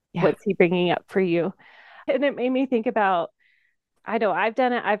Yeah. what's he bringing up for you. And it made me think about I know I've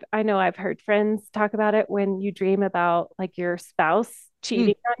done it. I know I've heard friends talk about it when you dream about like your spouse Mm.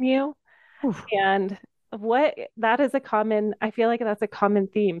 cheating on you Oof. and what that is a common I feel like that's a common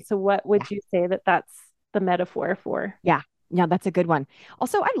theme. So what Yeah. would you say that that's the metaphor for? Yeah. Yeah, that's a good one.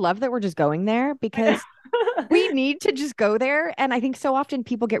 Also, I love that we're just going there I know. because we need to just go there. And I think so often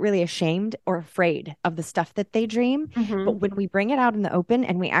people get really ashamed or afraid of the stuff that they dream. Hmm. But when we bring it out in the open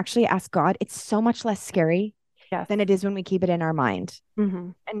and we actually ask God, it's so much less scary Yes. than it is when we keep it in our mind.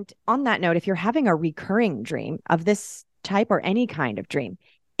 Hmm. And on that note, if you're having a recurring dream of this type or any kind of dream,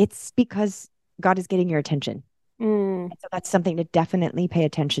 it's because God is getting your attention. Mm. And so that's something to definitely pay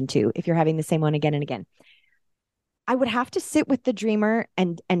attention to if you're having the same one again and again. I would have to sit with the dreamer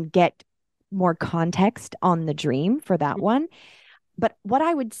and get more context on the dream for that one. But what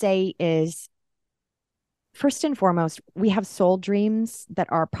I would say is first and foremost, we have soul dreams that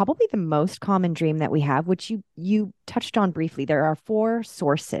are probably the most common dream that we have, which you touched on briefly. There are four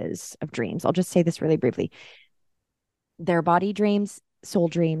sources of dreams. I'll just say this really briefly. Their body dreams, soul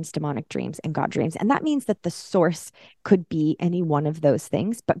dreams, demonic dreams, and God dreams. And that means that the source could be any one of those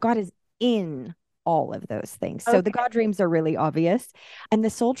things, but God is in all of those things. So the Okay. God dreams are really obvious, and the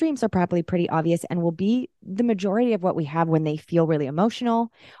soul dreams are probably pretty obvious and will be the majority of what we have when they feel really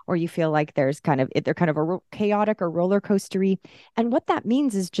emotional or you feel like they're kind of a chaotic or roller coastery. And what that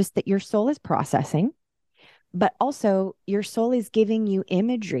means is just that your soul is processing, but also your soul is giving you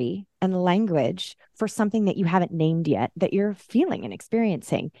imagery and language for something that you haven't named yet that you're feeling and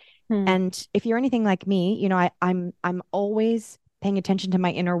experiencing. Hmm. And if you're anything like me, I'm always paying attention to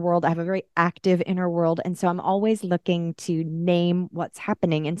my inner world. I have a very active inner world, and so I'm always looking to name what's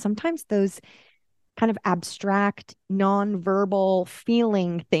happening. And sometimes those kind of abstract, non-verbal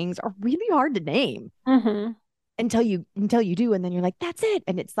feeling things are really hard to name Hmm. until you do, and then you're like, that's it.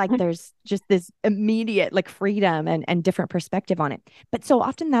 And it's like there's just this immediate like freedom and different perspective on it. But so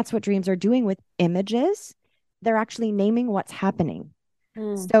often that's what dreams are doing with images. They're actually naming what's happening.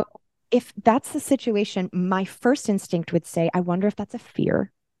 Mm. So if that's the situation, my first instinct would say, I wonder if that's a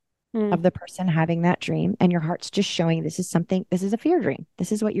fear Mm. of the person having that dream. And your heart's just showing this is a fear dream.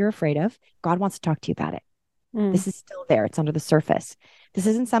 This is what you're afraid of. God wants to talk to you about it. Mm. This is still there. It's under the surface. This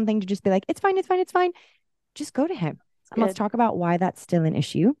isn't something to just be like, it's fine, it's fine, it's fine. Just go to him It's and let's good. talk about why that's still an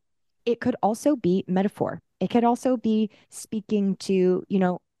issue. It could also be metaphor. It could also be speaking to,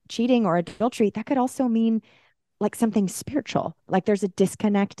 cheating or adultery. That could also mean like something spiritual, like there's a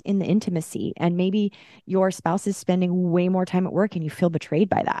disconnect in the intimacy. And maybe your spouse is spending way more time at work and you feel betrayed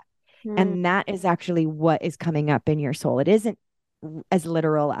by that. Mm. And that is actually what is coming up in your soul. It isn't as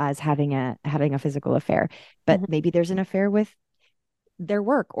literal as having a physical affair, but Mhm. maybe there's an affair with their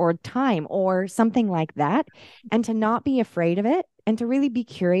work or time or something like that. And to not be afraid of it and to really be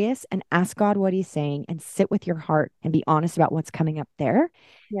curious and ask God what he's saying and sit with your heart and be honest about what's coming up there.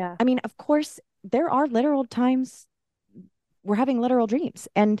 Yeah. I mean, of course, there are literal times we're having literal dreams.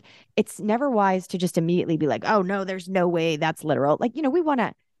 And it's never wise to just immediately be like, oh no, there's no way that's literal. Like, we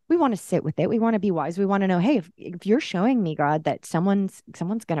want to sit with it. We want to be wise. We want to know, hey, if you're showing me, God, that someone's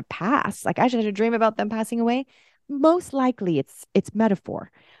going to pass, like I should have a dream about them passing away, most likely it's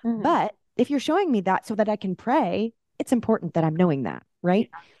metaphor. Hmm. But if you're showing me that so that I can pray, it's important that I'm knowing that, Yeah. right?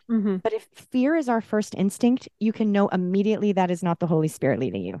 Hmm. But if fear is our first instinct, you can know immediately that is not the Holy Spirit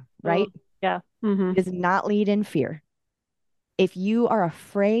leading you, Mm, right? yeah. Hmm. It does not lead in fear. If you are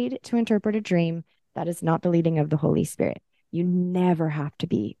afraid to interpret a dream, that is not the leading of the Holy Spirit. You never have to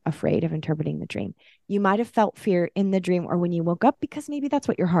be afraid of interpreting the dream. You might have felt fear in the dream or when you woke up because maybe that's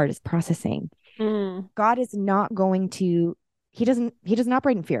what your heart is processing. Mm, God is not going to, he doesn't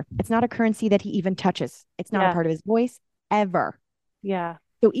operate in fear. It's not a currency that he even touches. It's not a yeah. part of his voice ever. Yeah.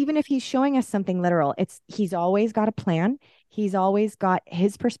 So even if he's showing us something literal, he's always got a plan. He's always got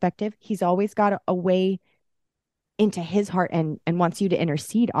his perspective. He's always got a way into his heart and wants you to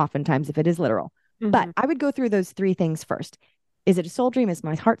intercede oftentimes if it is literal. But Hmm. I would go through those three things first. Is it a soul dream? Is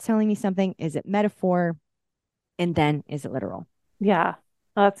my heart telling me something? Is it metaphor? And then is it literal? Yeah.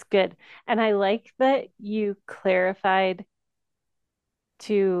 That's good. And I like that you clarified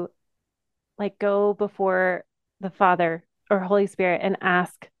to like go before the Father or Holy Spirit and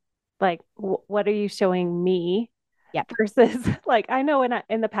ask, like, what are you showing me? Yep. Versus, like, I know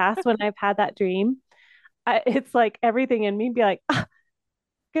in the past when I've had that dream, it's like everything in me be like, "Ah,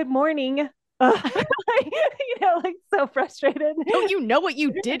 good morning." Like, like so frustrated. Don't you know what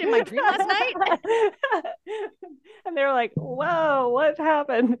you did in my dream last night? And they're like, whoa, what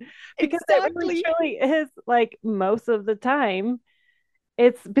happened? Because it really Exactly. truly is like most of the time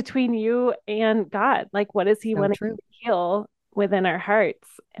it's between you and God. Like, what is He So wanting true. to heal within our hearts?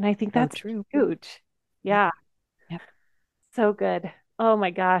 And I think So that's true. huge. Yep. Yeah, Yep. so good. Oh my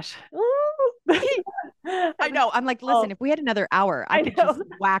gosh. I know. I'm like, Oh, listen, if we had another hour, I I could just know.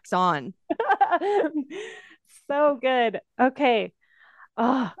 wax on. So good. Okay.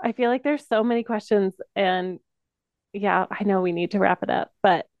 Oh, I feel like there's so many questions, and yeah, I know we need to wrap it up,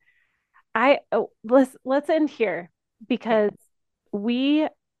 but let's end here Okay. because we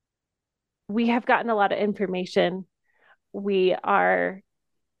we have gotten a lot of information. We are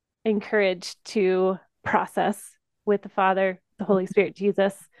encouraged to process with the Father, the Holy Spirit,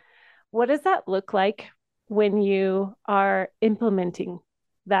 Jesus. What does that look like when you are implementing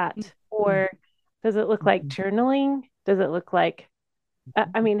that? Mhm. Or does it look like Mhm. journaling? Does it look like,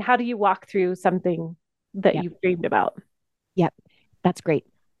 I mean, how do you walk through something that Yep. you've dreamed about? Yep. That's great.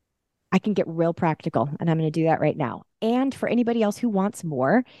 I can get real practical, and I'm going to do that right now. And for anybody else who wants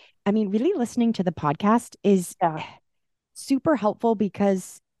more, I mean, really listening to the podcast is Yeah. super helpful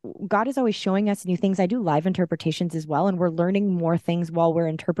because God is always showing us new things. I do live interpretations as well, and we're learning more things while we're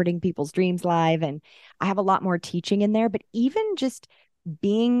interpreting people's dreams live. And I have a lot more teaching in there, but even just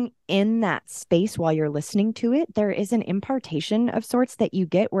being in that space while you're listening to it, there is an impartation of sorts that you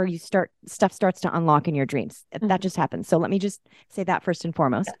get where stuff starts to unlock in your dreams. That Mhm. just happens. So let me just say that first and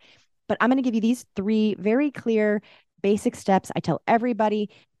foremost. But I'm going to give you these three very clear basic steps I tell everybody,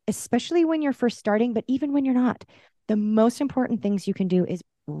 especially when you're first starting, but even when you're not. The most important things you can do is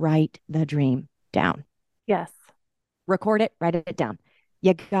write the dream down. Yes. Record it, write it down.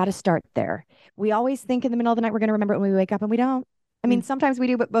 You got to start there. We always think in the middle of the night we're going to remember it when we wake up, and we don't. I mean, Mm. sometimes we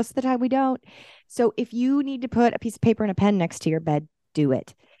do, but most of the time we don't. So if you need to put a piece of paper and a pen next to your bed, do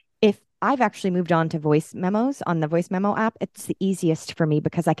it. If I've actually moved on to voice memos on the voice memo app, it's the easiest for me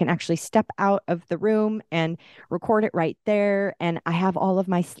because I can actually step out of the room and record it right there. And I have all of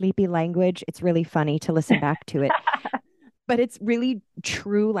my sleepy language. It's really funny to listen back to it, but it's really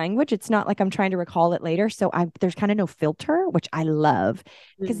true language. It's not like I'm trying to recall it later. So there's kind of no filter, which I love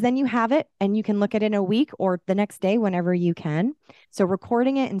because Mm. then you have it and you can look at it in a week or the next day whenever you can. So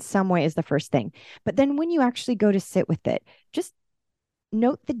recording it in some way is the first thing. But then when you actually go to sit with it, just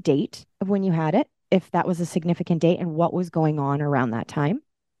note the date of when you had it, if that was a significant date and what was going on around that time.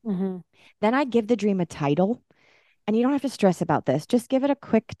 Mhm. Then I'd give the dream a title. And you don't have to stress about this. Just give it a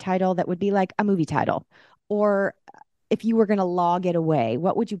quick title that would be like a movie title. Or if you were going to log it away,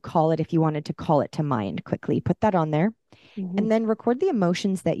 what would you call it if you wanted to call it to mind quickly? Put that on there. Mhm. And then record the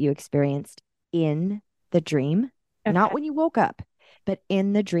emotions that you experienced in the dream, not Okay. when you woke up, but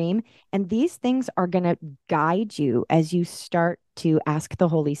in the dream. And these things are going to guide you as you start to ask the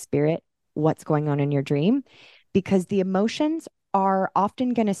Holy Spirit what's going on in your dream, because the emotions are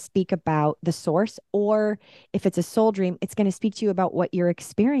often going to speak about the source, or if it's a soul dream, it's going to speak to you about what you're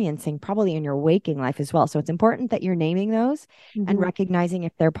experiencing, probably in your waking life as well. So it's important that you're naming those and Mhm. recognizing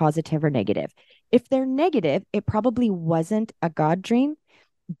if they're positive or negative. If they're negative, it probably wasn't a God dream.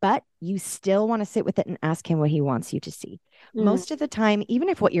 but you still want to sit with it and ask him what he wants you to see. Mm. Most of the time, even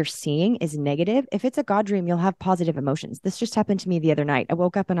if what you're seeing is negative, if it's a God dream, you'll have positive emotions. This just happened to me the other night. I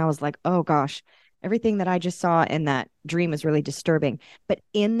woke up and I was like, oh gosh, everything that I just saw in that dream is really disturbing. But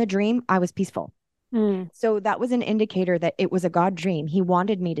in the dream, I was peaceful. Mm. So that was an indicator that it was a God dream. He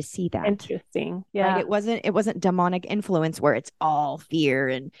wanted me to see that. Interesting. Right. Yeah. It wasn't demonic influence where it's all fear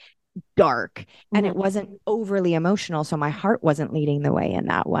and dark, and Mhm. it wasn't overly emotional, so my heart wasn't leading the way in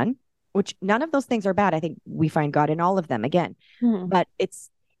that one, which none of those things are bad. I think we find God in all of them again. Mhm. But it's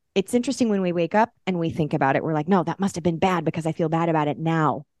interesting when we wake up and we think about it, we're like, no, that must have been bad because I feel bad about it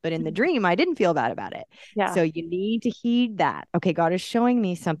now, but in the dream I didn't feel bad about it. Yeah. So you need to heed that. Okay, God is showing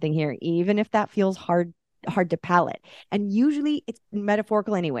me something here, even if that feels hard to palate, and usually it's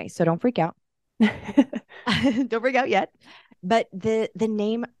metaphorical anyway, so don't freak out. Don't freak out yet. But the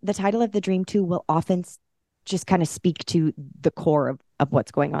title of the dream too will often just kind of speak to the core of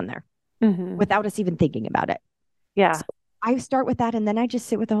what's going on there Mhm. without us even thinking about it. Yeah. So I start with that, and then I just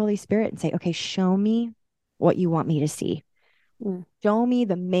sit with the Holy Spirit and say, okay, show me what you want me to see. Mm. Show me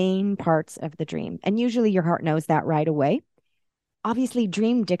the main parts of the dream. And usually your heart knows that right away. Obviously,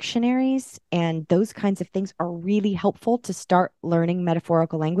 dream dictionaries and those kinds of things are really helpful to start learning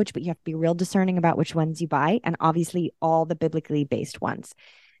metaphorical language, but you have to be real discerning about which ones you buy, and obviously all the biblically based ones.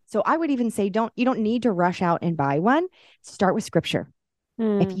 So I would even say you don't need to rush out and buy one. Start with scripture.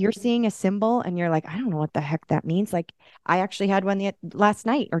 If Mm. you're seeing a symbol and you're like, I don't know what the heck that means. Like, I actually had one last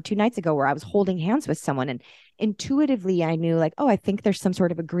night or 2 nights ago where I was holding hands with someone, and intuitively I knew, like, oh, I think there's some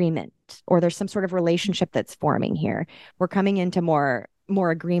sort of agreement, or there's some sort of relationship that's forming here. We're coming into more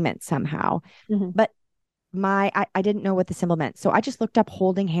agreement somehow. Mhm. But I didn't know what the symbol meant. So I just looked up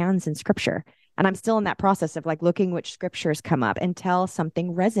holding hands in scripture. And I'm still in that process of like looking which scriptures come up until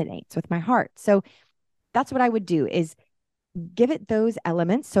something resonates with my heart. So that's what I would do, is give it those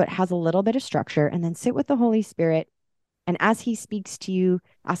elements so it has a little bit of structure, and then sit with the Holy Spirit. And as he speaks to you,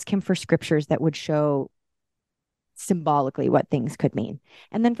 ask him for scriptures that would show symbolically what things could mean.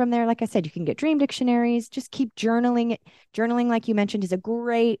 And then from there, like I said, you can get dream dictionaries, just keep journaling. Journaling, like you mentioned, is a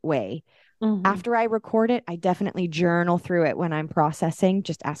great way. Mhm. After I record it, I definitely journal through it when I'm processing,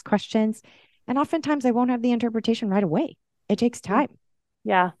 just ask questions. And oftentimes I won't have the interpretation right away. It takes Mm. time.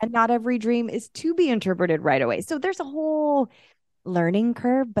 Yeah. And not every dream is to be interpreted right away. So there's a whole learning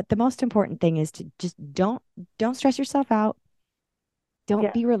curve, but the most important thing is to just don't stress yourself out. Don't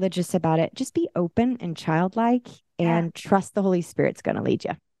Yeah. be religious about it. Just be open and childlike Yeah. and trust the Holy Spirit's going to lead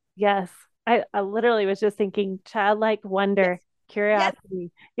you. Yes. I literally was just thinking childlike Yes. wonder, Yes.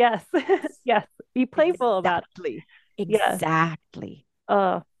 curiosity. Yes. Yes. Yes. Be playful about it. Exactly. Yes. Exactly.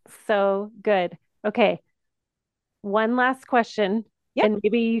 Oh, so good. Okay. One last question, Yep. and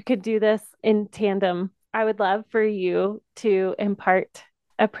maybe you could do this in tandem. I would love for you to impart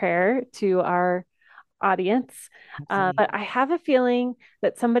a prayer to our audience. Absolutely. But I have a feeling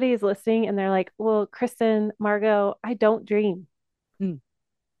that somebody is listening and they're like, well, Kristen, Margot, I don't dream. Mm.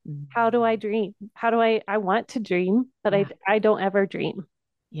 Mm. How do I dream? How do I want to dream, but Yeah. I don't ever dream.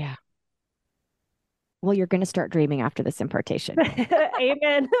 Yeah. Well, you're going to start dreaming after this impartation.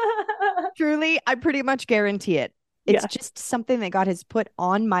 Amen. Truly, I pretty much guarantee it. It's Yeah. just something that God has put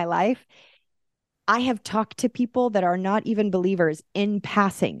on my life. I have talked to people that are not even believers in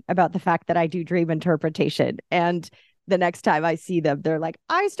passing about the fact that I do dream interpretation. And the next time I see them, they're like,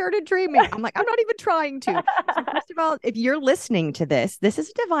 I started dreaming. I'm like, I'm not even trying to. So, first of all, if you're listening to this, this is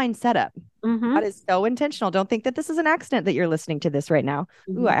a divine setup. Hmm. God is so intentional. Don't think that this is an accident that you're listening to this right now.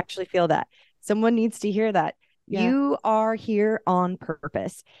 Ooh, I Hmm. actually feel that. Someone needs to hear that. Yeah. You are here on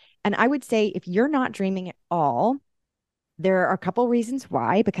purpose. And I would say if you're not dreaming at all, there are a couple reasons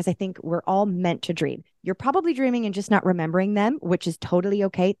why, because I think we're all meant to dream. You're probably dreaming and just not remembering them, which is totally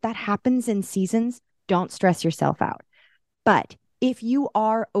okay. That happens in seasons. Don't stress yourself out. But if you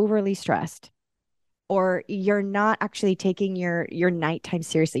are overly stressed, or you're not actually taking your nighttime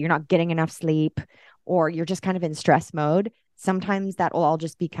seriously, you're not getting enough sleep, or you're just kind of in stress mode, sometimes that will all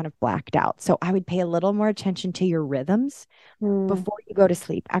just be kind of blacked out. So I would pay a little more attention to your rhythms Mm. before you go to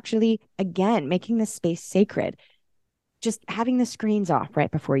sleep. Actually, again, making this space sacred, just having the screens off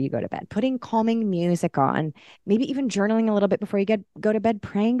right before you go to bed, putting calming music on, maybe even journaling a little bit before you go to bed,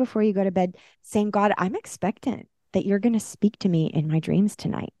 praying before you go to bed, saying, God, I'm expectant that you're going to speak to me in my dreams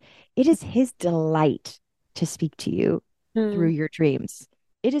tonight. It is his delight to speak to you through Mm. your dreams.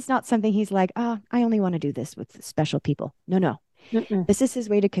 It is not something he's like, oh, I only want to do this with special people. No, no. Mm-mm. This is his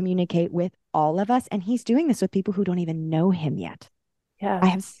way to communicate with all of us. And he's doing this with people who don't even know him yet. I Yes.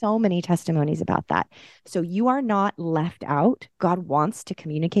 have so many testimonies about that. So you are not left out. God wants to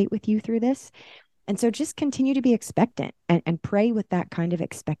communicate with you through this. And so just continue to be expectant and pray with that kind of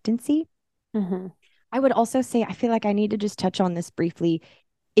expectancy. Mm-hmm. I would also say, I feel like I need to just touch on this briefly.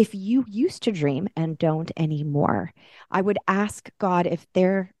 If you used to dream and don't anymore, I would ask God if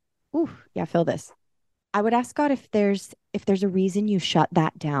there, ooh, yeah, feel this. I would ask God if there's a reason you shut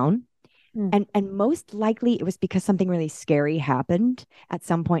that down. Mm. And most likely it was because something really scary happened at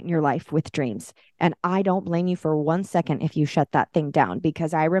some point in your life with dreams. And I don't blame you for 1 second if you shut that thing down,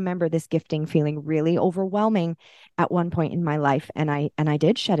 because I remember this gifting feeling really overwhelming at one point in my life, and I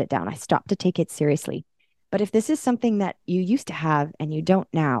did shut it down. I stopped to take it seriously. But if this is something that you used to have and you don't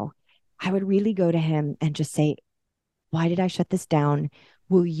now, I would really go to him and just say, why did I shut this down?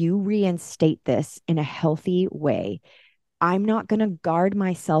 Will you reinstate this in a healthy way? I'm not going to guard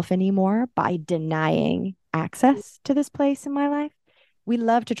myself anymore by denying access to this place in my life. We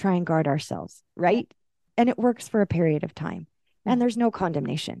love to try and guard ourselves, Yeah. right? And it works for a period of time. And Mm. there's no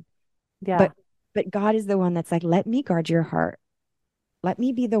condemnation. Yeah. But God is the one that's like, let me guard your heart. Let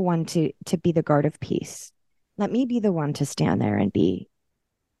me be the one to be the guard of peace. Let me be the one to stand there and be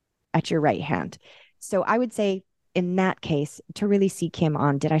at your right hand. So I would say in that case, to really seek him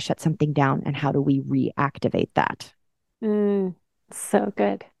on, did I shut something down and how do we reactivate that? Mm. So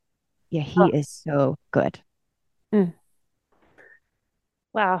good. Yeah, Oh, he is so good. mm.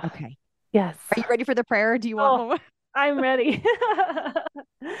 Wow. Okay. Yes. Are you ready for the prayer? Do you want Oh, more? I'm ready.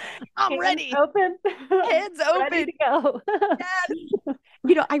 I'm Hands ready. open. Hands Ready open. to go.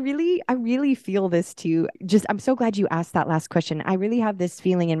 Yes. I really feel this too. Just, I'm so glad you asked that last question. I really have this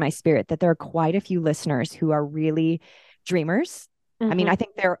feeling in my spirit that there are quite a few listeners who are really dreamers. I mean, Hmm. I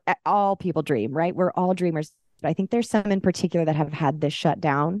think they're all people dream, right? We're all dreamers. But I think there's some in particular that have had this shut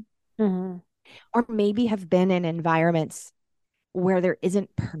down Hmm. or maybe have been in environments where there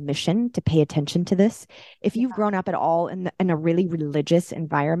isn't permission to pay attention to this. If you've Yeah. grown up at all in a really religious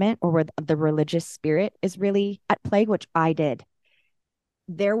environment or where the religious spirit is really at play, which I did,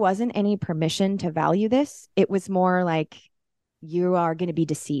 there wasn't any permission to value this. It was more like you are going to be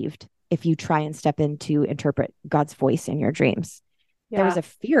deceived if you try and step in to interpret God's voice in your dreams. There Yeah. was a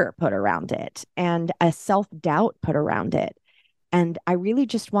fear put around it and a self doubt put around it. And I really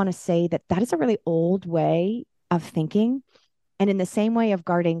just want to say that that is a really old way of thinking. And in the same way of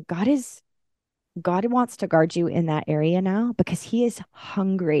guarding, God wants to guard you in that area now because he is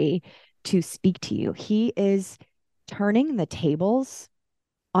hungry to speak to you. He is turning the tables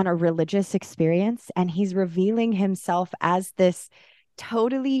on a religious experience and he's revealing himself as this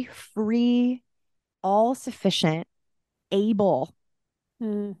totally free, all sufficient, able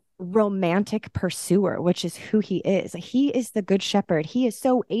Mm. romantic pursuer, which is who he is. He is the good shepherd. He is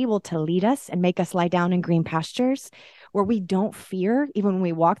so able to lead us and make us lie down in green pastures where we don't fear, even when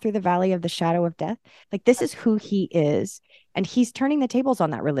we walk through the valley of the shadow of death. Like, this is who he is. And he's turning the tables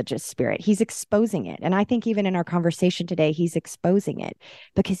on that religious spirit. He's exposing it. And I think even in our conversation today, he's exposing it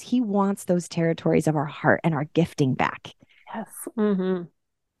because he wants those territories of our heart and our gifting back. Yes. Hmm.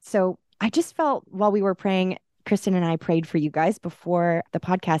 So I just felt while we were praying, Kristen and I prayed for you guys before the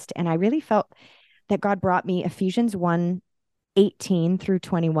podcast, and I really felt that God brought me Ephesians 1:18 through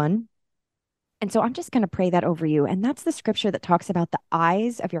 21. And so I'm just going to pray that over you. And that's the scripture that talks about the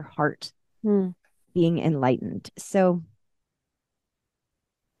eyes of your heart Mm. being enlightened. So,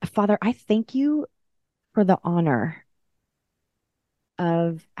 Father, I thank you for the honor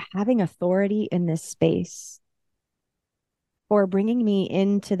of having authority in this space, for bringing me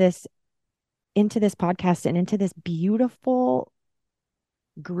into this podcast and into this beautiful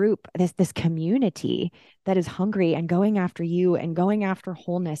group, this community that is hungry and going after you and going after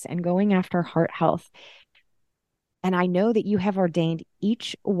wholeness and going after heart health. And I know that you have ordained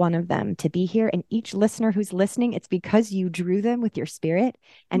each one of them to be here, and each listener who's listening, it's because you drew them with your spirit,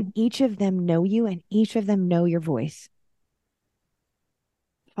 and each of them know you and each of them know your voice.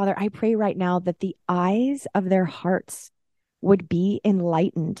 Father, I pray right now that the eyes of their hearts would be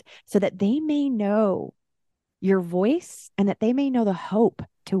enlightened so that they may know your voice and that they may know the hope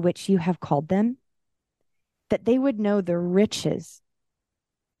to which you have called them, that they would know the riches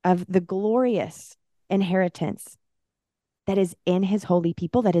of the glorious inheritance that is in his holy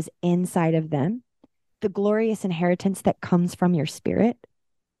people, that is inside of them, the glorious inheritance that comes from your spirit,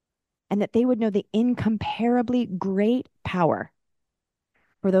 and that they would know the incomparably great power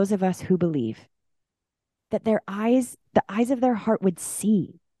for those of us who believe, that their eyes, the eyes of their heart would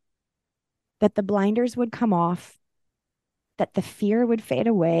see, that the blinders would come off, that the fear would fade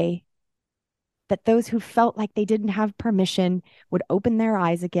away, that those who felt like they didn't have permission would open their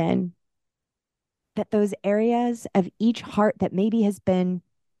eyes again, that those areas of each heart that maybe has been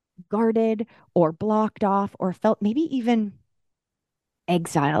guarded or blocked off or felt maybe even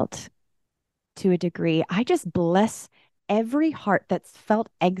exiled to a degree. I just bless every heart that's felt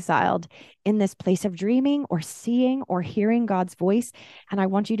exiled in this place of dreaming or seeing or hearing God's voice. And I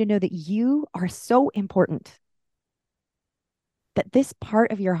want you to know that you are so important, that this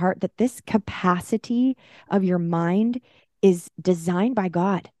part of your heart, that this capacity of your mind is designed by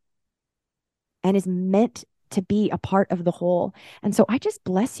God and is meant to be a part of the whole. And so I just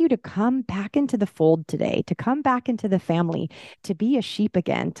bless you to come back into the fold today, to come back into the family, to be a sheep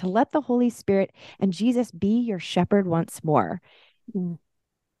again, to let the Holy Spirit and Jesus be your shepherd once more. Mm.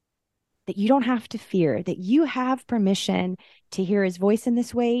 That you don't have to fear, that you have permission to hear his voice in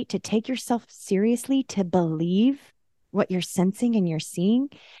this way, to take yourself seriously, to believe what you're sensing and you're seeing.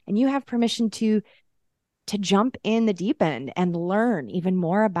 And you have permission to jump in the deep end and learn even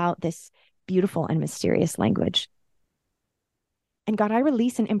more about this beautiful and mysterious language. And God, I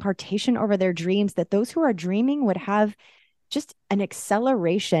release an impartation over their dreams, that those who are dreaming would have just an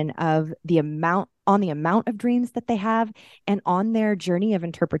acceleration of the amount of dreams that they have and on their journey of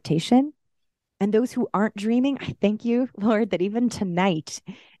interpretation. And those who aren't dreaming, I thank you, Lord, that even tonight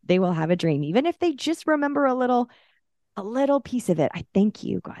they will have a dream, even if they just remember a little piece of it. I thank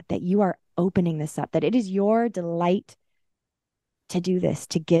you, God, that you are opening this up, that it is your delight to do this,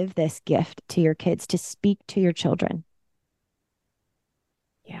 to give this gift to your kids, to speak to your children.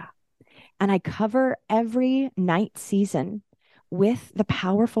 Yeah. And I cover every night season with the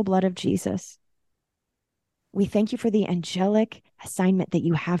powerful blood of Jesus. We thank you for the angelic assignment that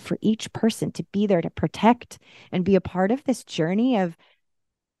you have for each person to be there to protect and be a part of this journey of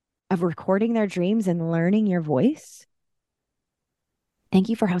recording their dreams and learning your voice. Thank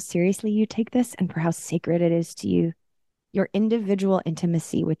you for how seriously you take this and for how sacred it is to you, your individual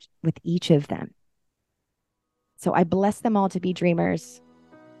intimacy with each of them. So I bless them all to be dreamers,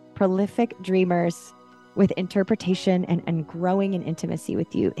 prolific dreamers with interpretation and growing in intimacy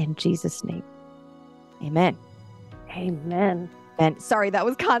with you in Jesus' name. Amen. Amen. And sorry, that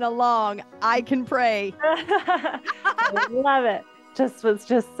was kind of long. I can pray. I love it. Was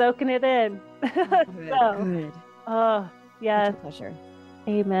just soaking it in. Good. Oh, yes. Such a pleasure.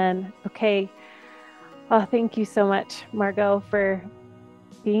 Amen. Okay. Oh, thank you so much, Margot, for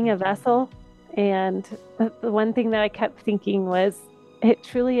being a vessel. And the one thing that I kept thinking was, it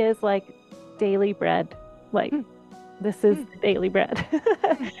truly is like daily bread. Like, this is daily bread.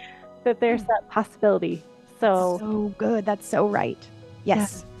 That there's that possibility. So good. That's so right.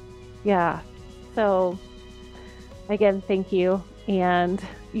 Yes. Yeah. So again, thank you. And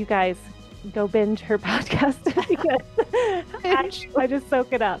you guys go binge her podcast because I just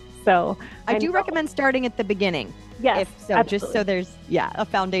soak it up. So I do recommend starting at the beginning. Yes. Just so there's a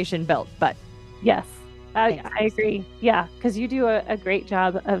foundation built. But yes, I agree. Yeah, because you do a great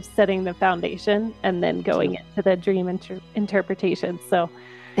job of setting the foundation and then going into the dream interpretation. So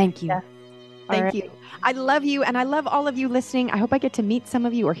thank you. Yes. Thank you. I love you, and I love all of you listening. I hope I get to meet some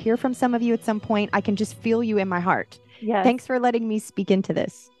of you or hear from some of you at some point. I can just feel you in my heart. Yes. Thanks for letting me speak into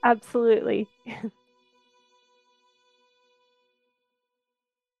this. Absolutely.